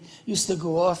 but they used to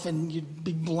go off and you'd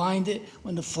be blinded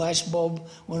when the flash bulb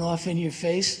went off in your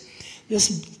face.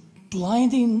 This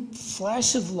blinding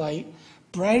flash of light,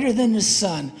 brighter than the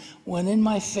sun, went in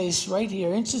my face right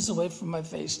here, inches away from my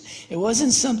face. It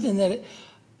wasn't something that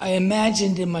I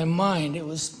imagined in my mind. It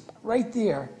was right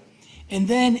there. And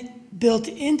then built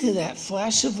into that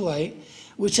flash of light,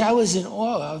 which I was in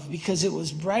awe of because it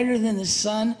was brighter than the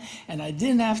sun and I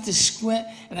didn't have to squint,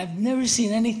 and I've never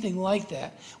seen anything like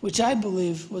that, which I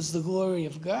believe was the glory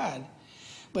of God.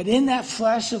 But in that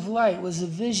flash of light was a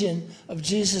vision of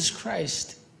Jesus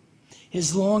Christ.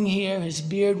 His long hair, his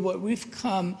beard, what we've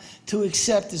come to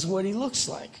accept is what he looks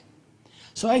like.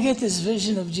 So I get this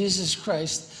vision of Jesus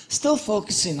Christ, still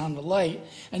focusing on the light,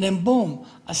 and then boom,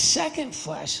 a second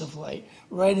flash of light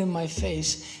right in my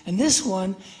face. And this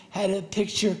one had a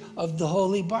picture of the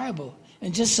Holy Bible.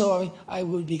 And just so I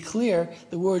would be clear,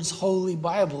 the words Holy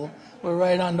Bible were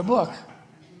right on the book.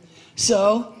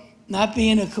 So, not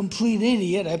being a complete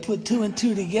idiot, I put 2 and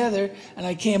 2 together, and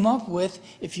I came up with,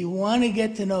 if you want to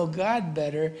get to know God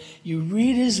better, you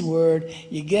read his word,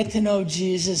 you get to know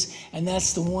Jesus, and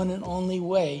that's the one and only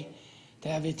way to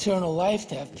have eternal life,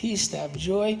 to have peace, to have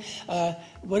joy.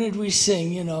 What did we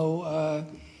sing?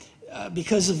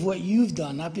 Because of what you've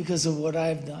done, not because of what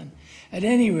I've done. At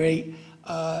any rate,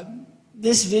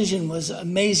 this vision was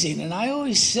amazing. And I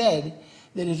always said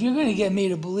that if you're going to get me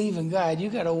to believe in God, you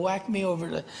got to whack me over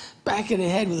the back of the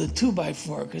head with a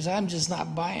 2x4, because I'm just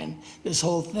not buying this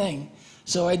whole thing.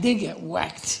 So I did get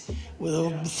whacked with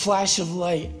a flash of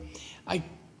light. I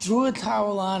threw a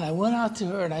towel on, I went out to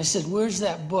her, and I said, where's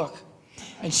that book?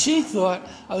 And she thought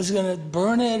I was going to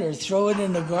burn it or throw it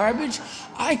in the garbage.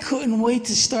 I couldn't wait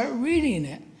to start reading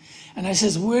it. And I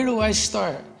says, where do I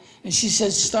start? And she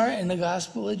said, start in the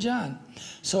Gospel of John.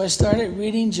 So I started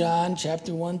reading John,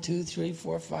 chapter 1, 2, 3,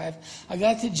 4, 5. I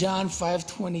got to John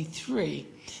 5:23.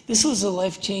 This was a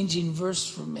life-changing verse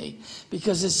for me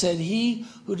because it said, he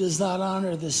who does not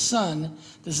honor the Son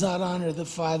does not honor the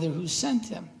Father who sent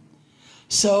him.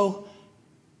 So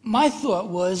my thought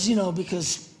was,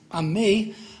 because I'm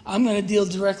me, I'm going to deal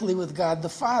directly with God the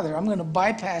Father. I'm going to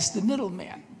bypass the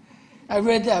middleman. I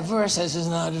read that verse. I said,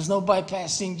 no, there's no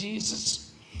bypassing Jesus.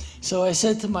 So I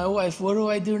said to my wife, what do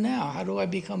I do now? How do I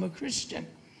become a Christian?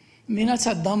 I mean, that's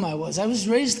how dumb I was. I was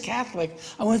raised Catholic.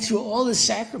 I went through all the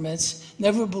sacraments,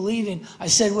 never believing. I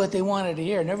said what they wanted to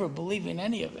hear, never believing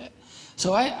any of it.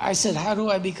 So I said, how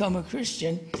do I become a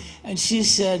Christian? And she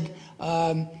said,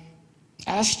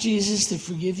 ask Jesus to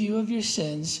forgive you of your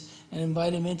sins and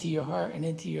invite him into your heart and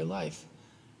into your life.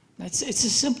 It's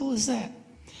as simple as that.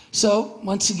 So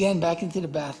once again, back into the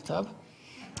bathtub.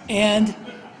 And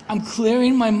I'm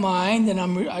clearing my mind, and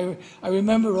I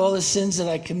remember all the sins that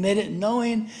I committed,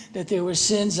 knowing that there were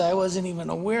sins I wasn't even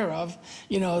aware of,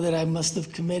 that I must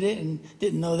have committed and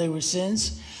didn't know they were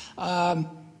sins. And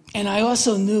I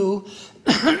also knew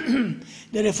that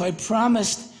if I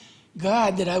promised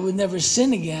God that I would never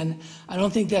sin again, I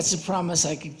don't think that's a promise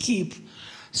I could keep.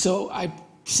 So I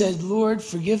said, Lord,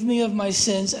 forgive me of my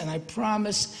sins, and I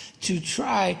promise to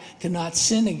try to not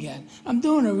sin again. I'm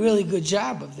doing a really good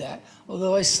job of that,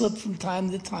 although I slip from time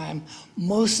to time.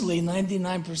 Mostly,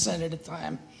 99% of the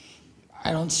time,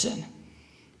 I don't sin.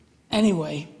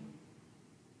 Anyway,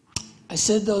 I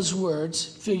said those words,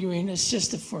 figuring it's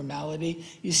just a formality.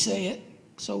 You say it,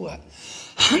 so what?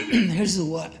 Here's the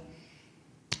what.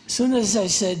 As soon as I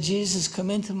said, Jesus,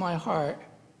 come into my heart,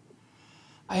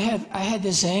 I had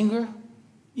this anger.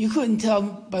 You couldn't tell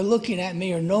by looking at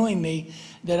me or knowing me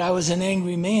that I was an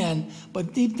angry man,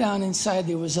 but deep down inside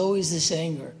there was always this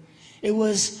anger. It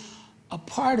was a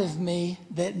part of me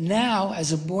that now,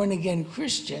 as a born-again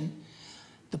Christian,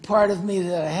 the part of me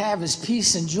that I have is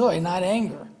peace and joy, not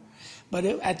anger. But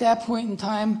at that point in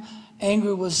time,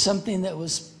 anger was something that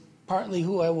was partly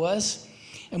who I was.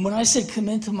 And when I said, come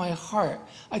into my heart,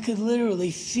 I could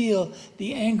literally feel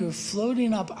the anger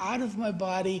floating up out of my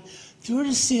body, through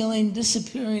the ceiling,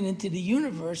 disappearing into the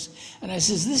universe. And I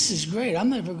says, this is great. I'm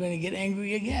never going to get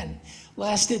angry again.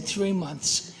 Lasted 3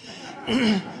 months.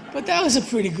 But that was a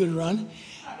pretty good run.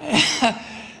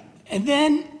 And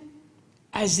then,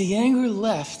 as the anger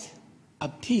left, a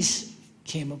peace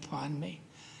came upon me.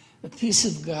 The peace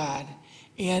of God.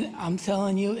 And I'm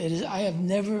telling you, I have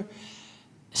never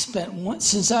spent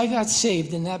since I got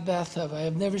saved in that bathtub, I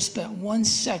have never spent 1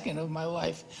 second of my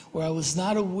life where I was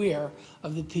not aware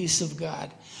of the peace of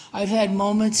God. I've had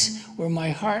moments where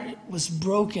my heart was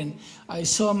broken. I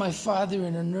saw my father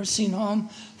in a nursing home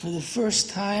for the first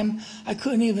time. I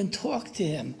couldn't even talk to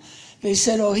him. They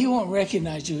said, oh, he won't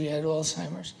recognize you. He had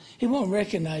Alzheimer's. He won't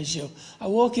recognize you. I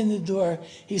walk in the door.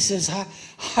 He says,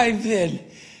 hi,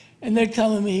 Vid. And they're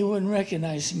telling me he wouldn't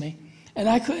recognize me. And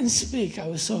I couldn't speak. I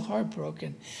was so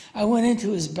heartbroken. I went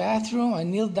into his bathroom. I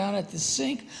kneeled down at the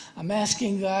sink. I'm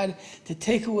asking God to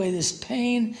take away this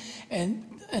pain and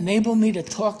enable me to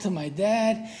talk to my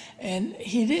dad. And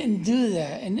he didn't do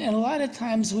that. And a lot of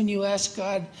times when you ask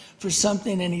God for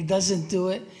something and he doesn't do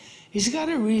it, he's got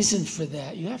a reason for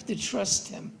that. You have to trust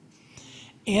him.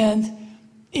 And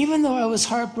even though I was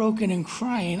heartbroken and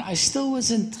crying, I still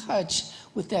was in touch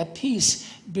with that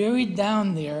peace buried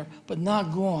down there, but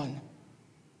not gone.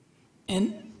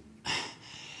 And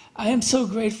I am so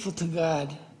grateful to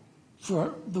God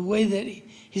for the way that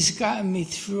he's gotten me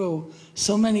through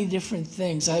so many different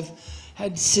things. I've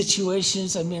had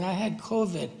situations, I had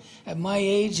COVID. At my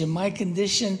age and my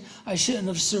condition, I shouldn't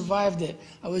have survived it.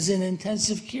 I was in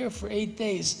intensive care for 8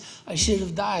 days. I should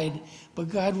have died, but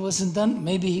God wasn't done.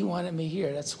 Maybe he wanted me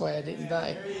here. That's why I didn't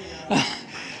die.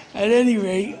 At any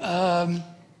rate,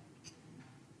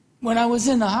 when I was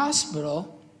in the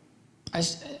hospital,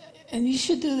 and you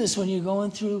should do this when you're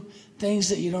going through things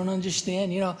that you don't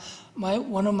understand.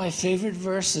 One of my favorite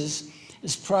verses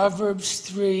is Proverbs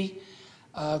 3,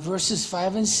 verses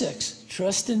 5 and 6.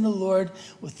 Trust in the Lord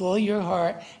with all your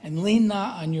heart and lean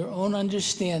not on your own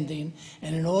understanding,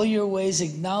 and in all your ways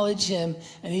acknowledge him,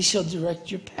 and he shall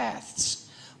direct your paths.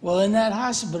 Well, in that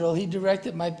hospital, he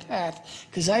directed my path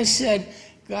because I said,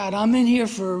 God, I'm in here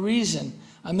for a reason.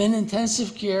 I'm in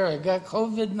intensive care. I got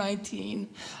COVID-19.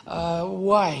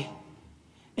 Why?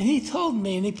 And he told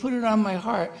me, and he put it on my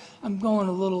heart. I'm going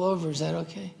a little over. Is that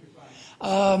okay?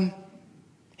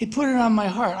 He put it on my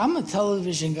heart. I'm a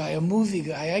television guy, a movie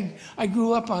guy. I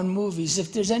grew up on movies.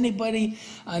 If there's anybody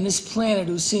on this planet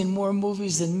who's seen more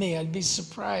movies than me, I'd be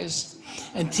surprised.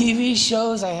 And TV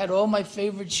shows, I had all my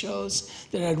favorite shows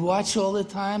that I'd watch all the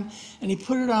time. And he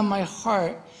put it on my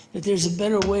heart that there's a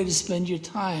better way to spend your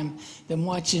time than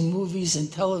watching movies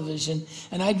and television.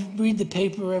 And I'd read the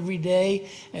paper every day,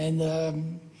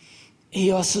 and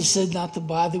he also said not to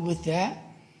bother with that.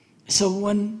 So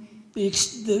when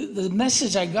the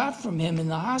message I got from him in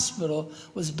the hospital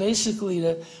was basically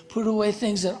to put away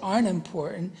things that aren't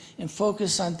important and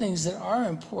focus on things that are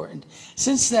important.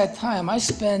 Since that time, I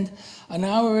spend an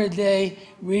hour a day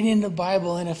reading the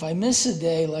Bible, and if I miss a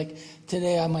day, like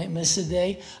today I might miss a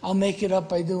day, I'll make it up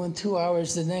by doing 2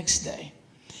 hours the next day.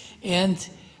 And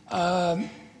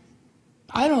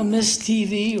I don't miss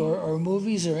TV or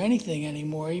movies or anything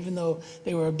anymore, even though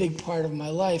they were a big part of my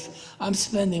life. I'm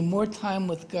spending more time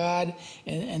with God,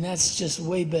 and that's just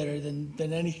way better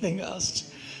than anything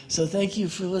else. So thank you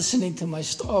for listening to my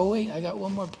story. Oh, wait, I got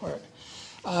one more part.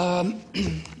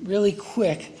 Really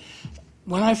quick.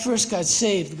 When I first got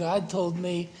saved, God told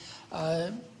me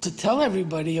to tell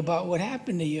everybody about what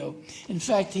happened to you. In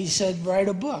fact, he said, write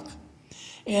a book.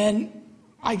 And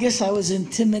I guess I was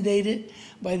intimidated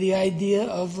by the idea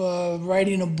of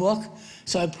writing a book,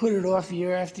 so I put it off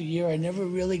year after year. I never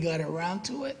really got around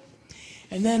to it.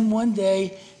 And then one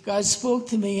day, God spoke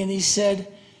to me and he said,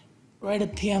 write a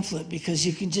pamphlet, because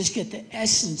you can just get the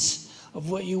essence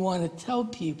of what you want to tell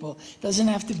people. It doesn't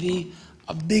have to be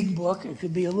a big book. It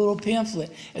could be a little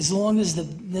pamphlet, as long as the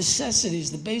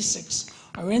necessities, the basics,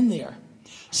 are in there.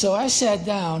 So I sat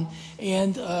down,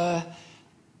 and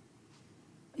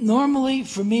normally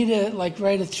for me to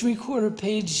write a 3/4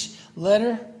 page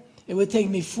letter, It would take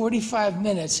me 45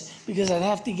 minutes because I'd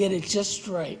have to get it just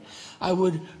right. I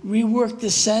would rework the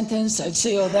sentence. I'd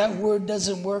say, oh, that word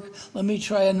doesn't work. Let me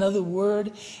try another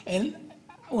word. And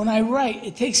when I write,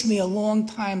 it takes me a long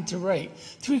time to write.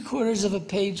 3/4 of a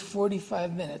page,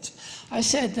 45 minutes. I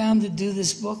sat down to do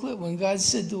this booklet when God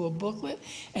said do a booklet,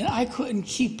 and I couldn't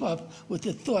keep up with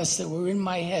the thoughts that were in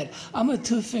my head. I'm a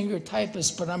 2-finger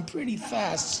typist, but I'm pretty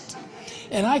fast.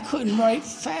 And I couldn't write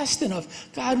fast enough.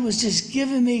 God was just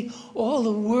giving me all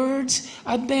the words.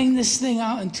 I banged this thing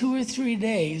out in 2 or 3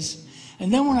 days.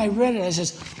 And then when I read it, I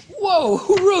says, whoa,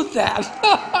 who wrote that?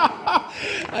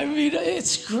 I mean,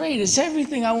 it's great. It's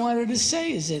everything I wanted to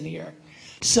say is in here.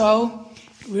 So,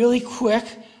 really quick,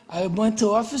 I went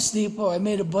to Office Depot. I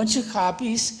made a bunch of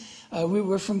copies. We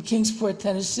were from Kingsport,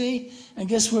 Tennessee. And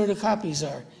guess where the copies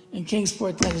are? In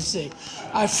Kingsport, Tennessee.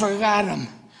 I forgot them.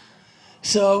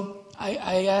 So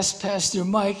I asked Pastor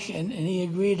Mike, and he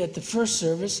agreed at the first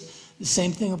service. The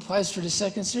same thing applies for the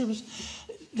second service.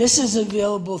 This is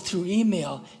available through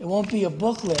email. It won't be a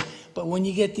booklet, but when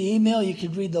you get the email, you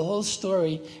can read the whole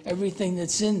story, everything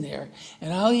that's in there.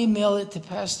 And I'll email it to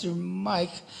Pastor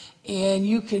Mike, and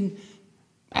you can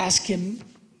ask him,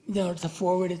 to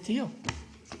forward it to you.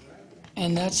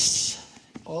 And that's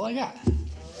all I got.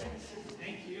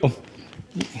 Thank you.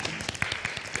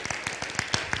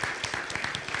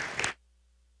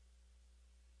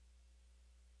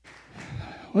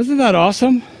 Wasn't that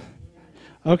awesome?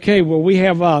 Okay, well, we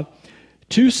have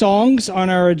 2 songs on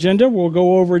our agenda. We'll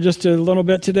go over just a little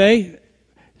bit today.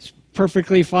 It's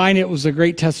perfectly fine. It was a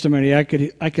great testimony. I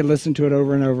could listen to it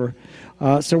over and over.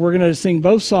 So we're going to sing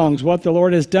both songs, What the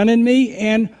Lord Has Done in Me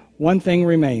and One Thing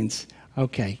Remains.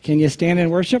 Okay, can you stand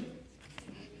and worship?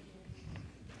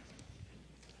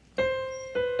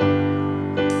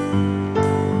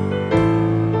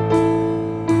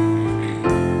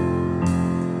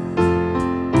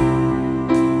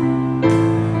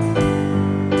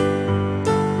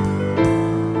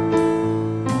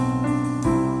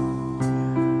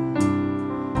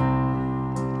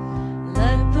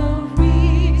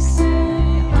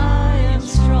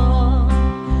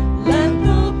 Let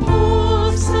the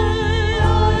poor say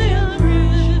I am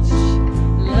rich.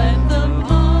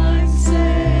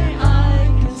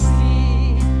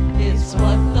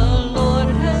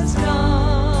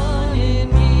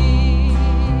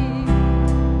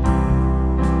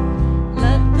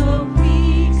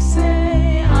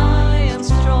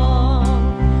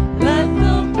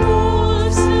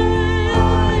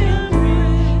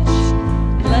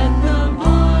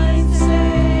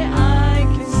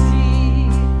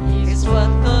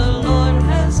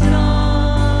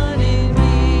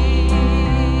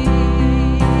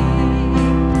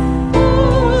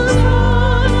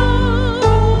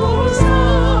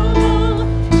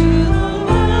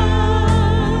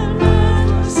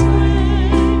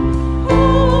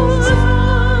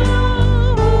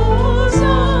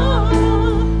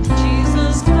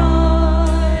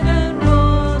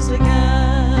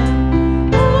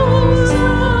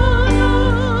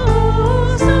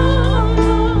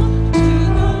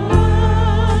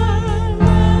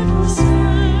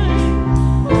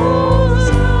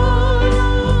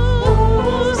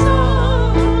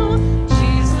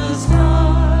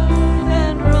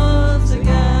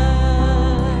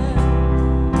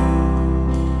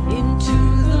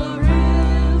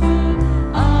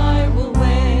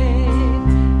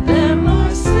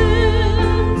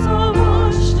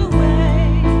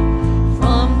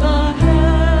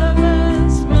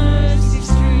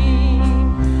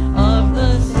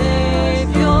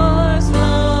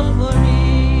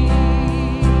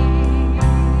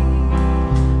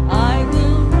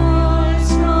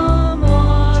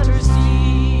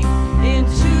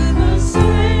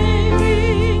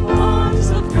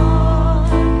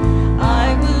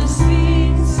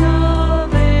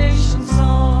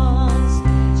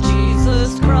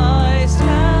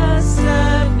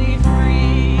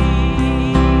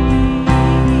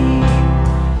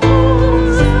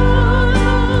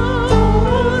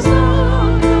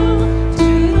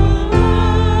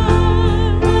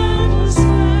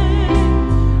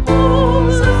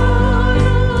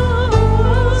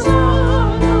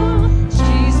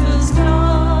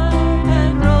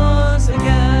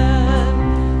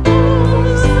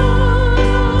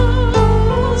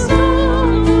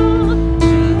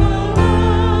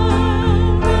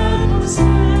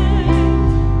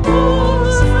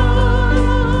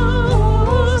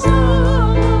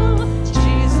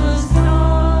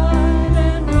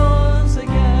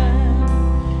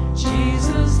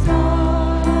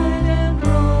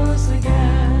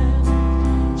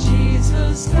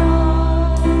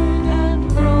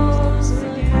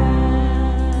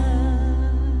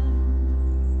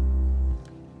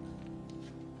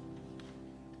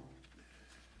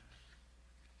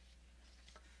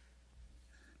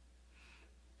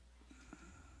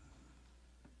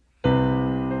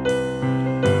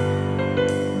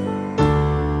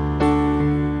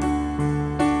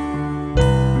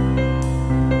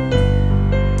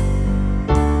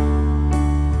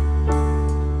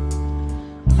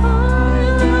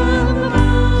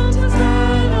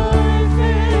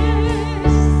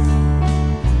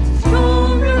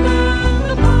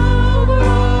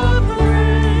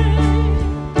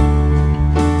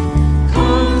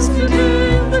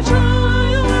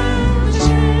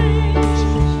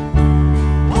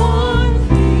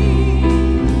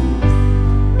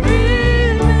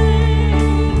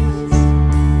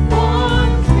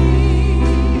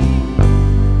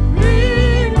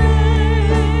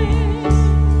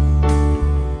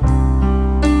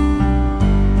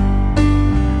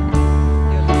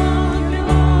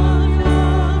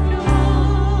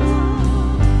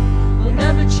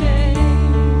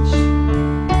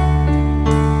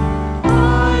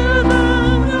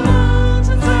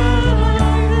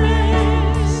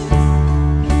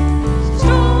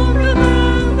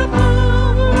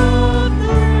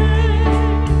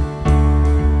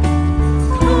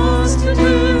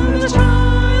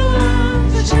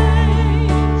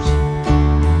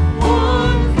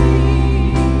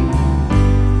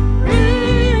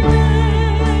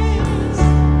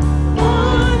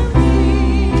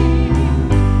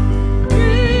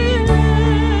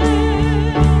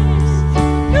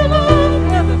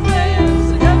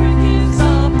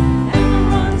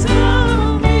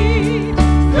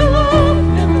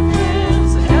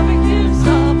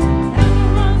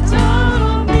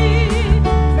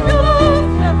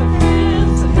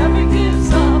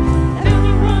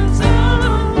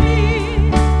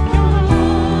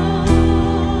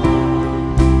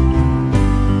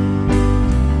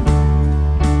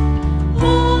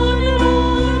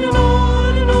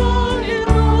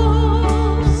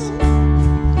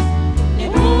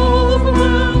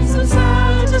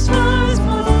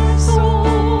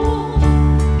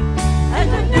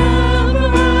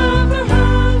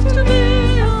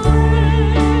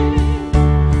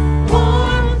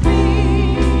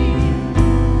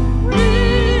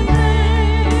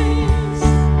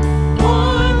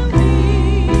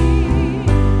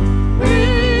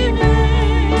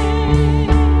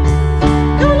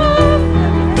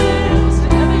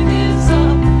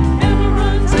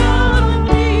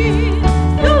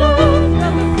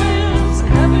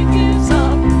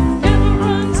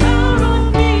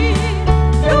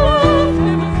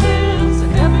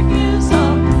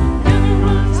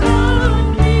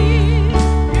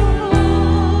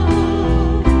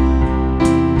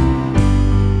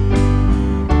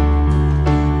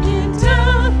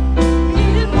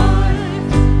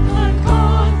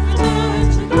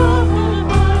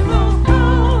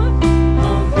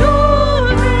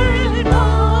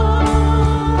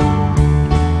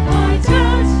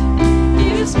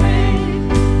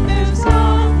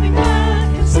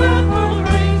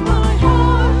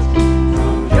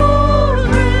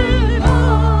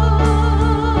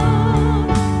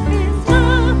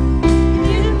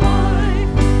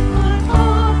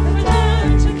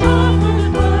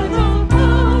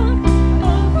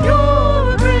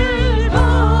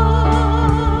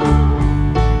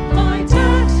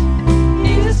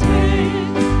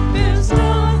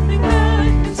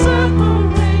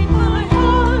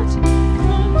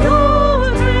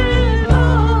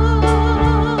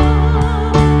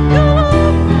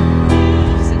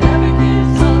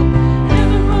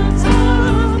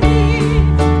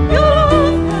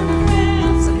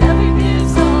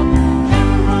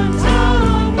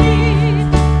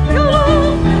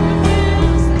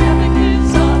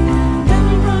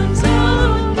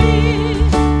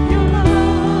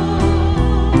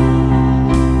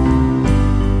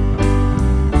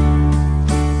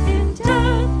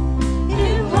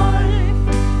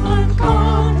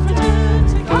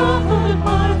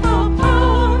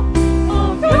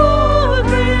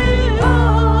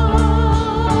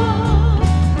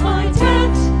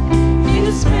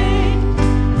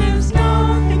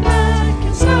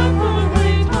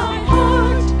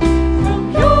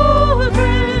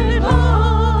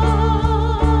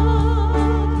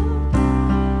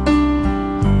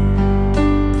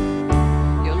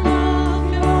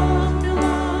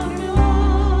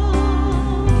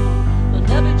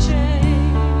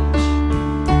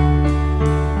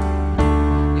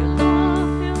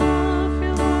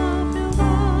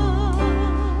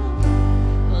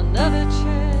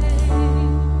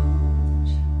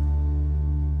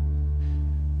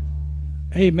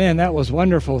 Amen. That was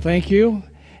wonderful. Thank you.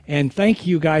 And thank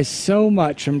you guys so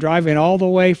much. I'm driving all the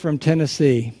way from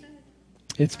Tennessee.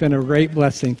 It's been a great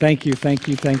blessing. Thank you, thank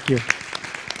you, thank you.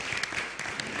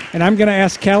 And I'm going to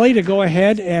ask Kelly to go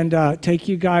ahead and take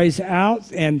you guys out.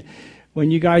 And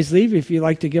when you guys leave, if you'd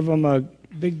like to give them a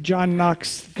big John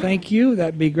Knox thank you,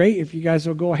 that'd be great. If you guys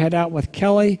will go head out with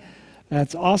Kelly,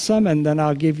 that's awesome. And then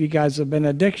I'll give you guys a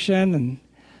benediction. And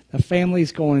the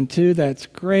family's going too. That's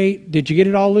great. Did you get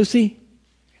it all, Lucy?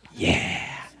 Yeah.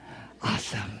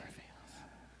 Awesome.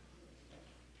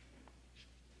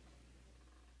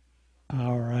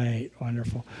 All right.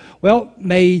 Wonderful. Well,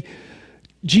 may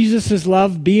Jesus'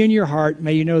 love be in your heart.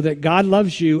 May you know that God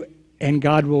loves you and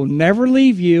God will never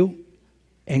leave you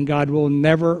and God will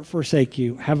never forsake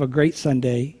you. Have a great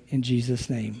Sunday in Jesus'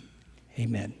 name.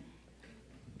 Amen.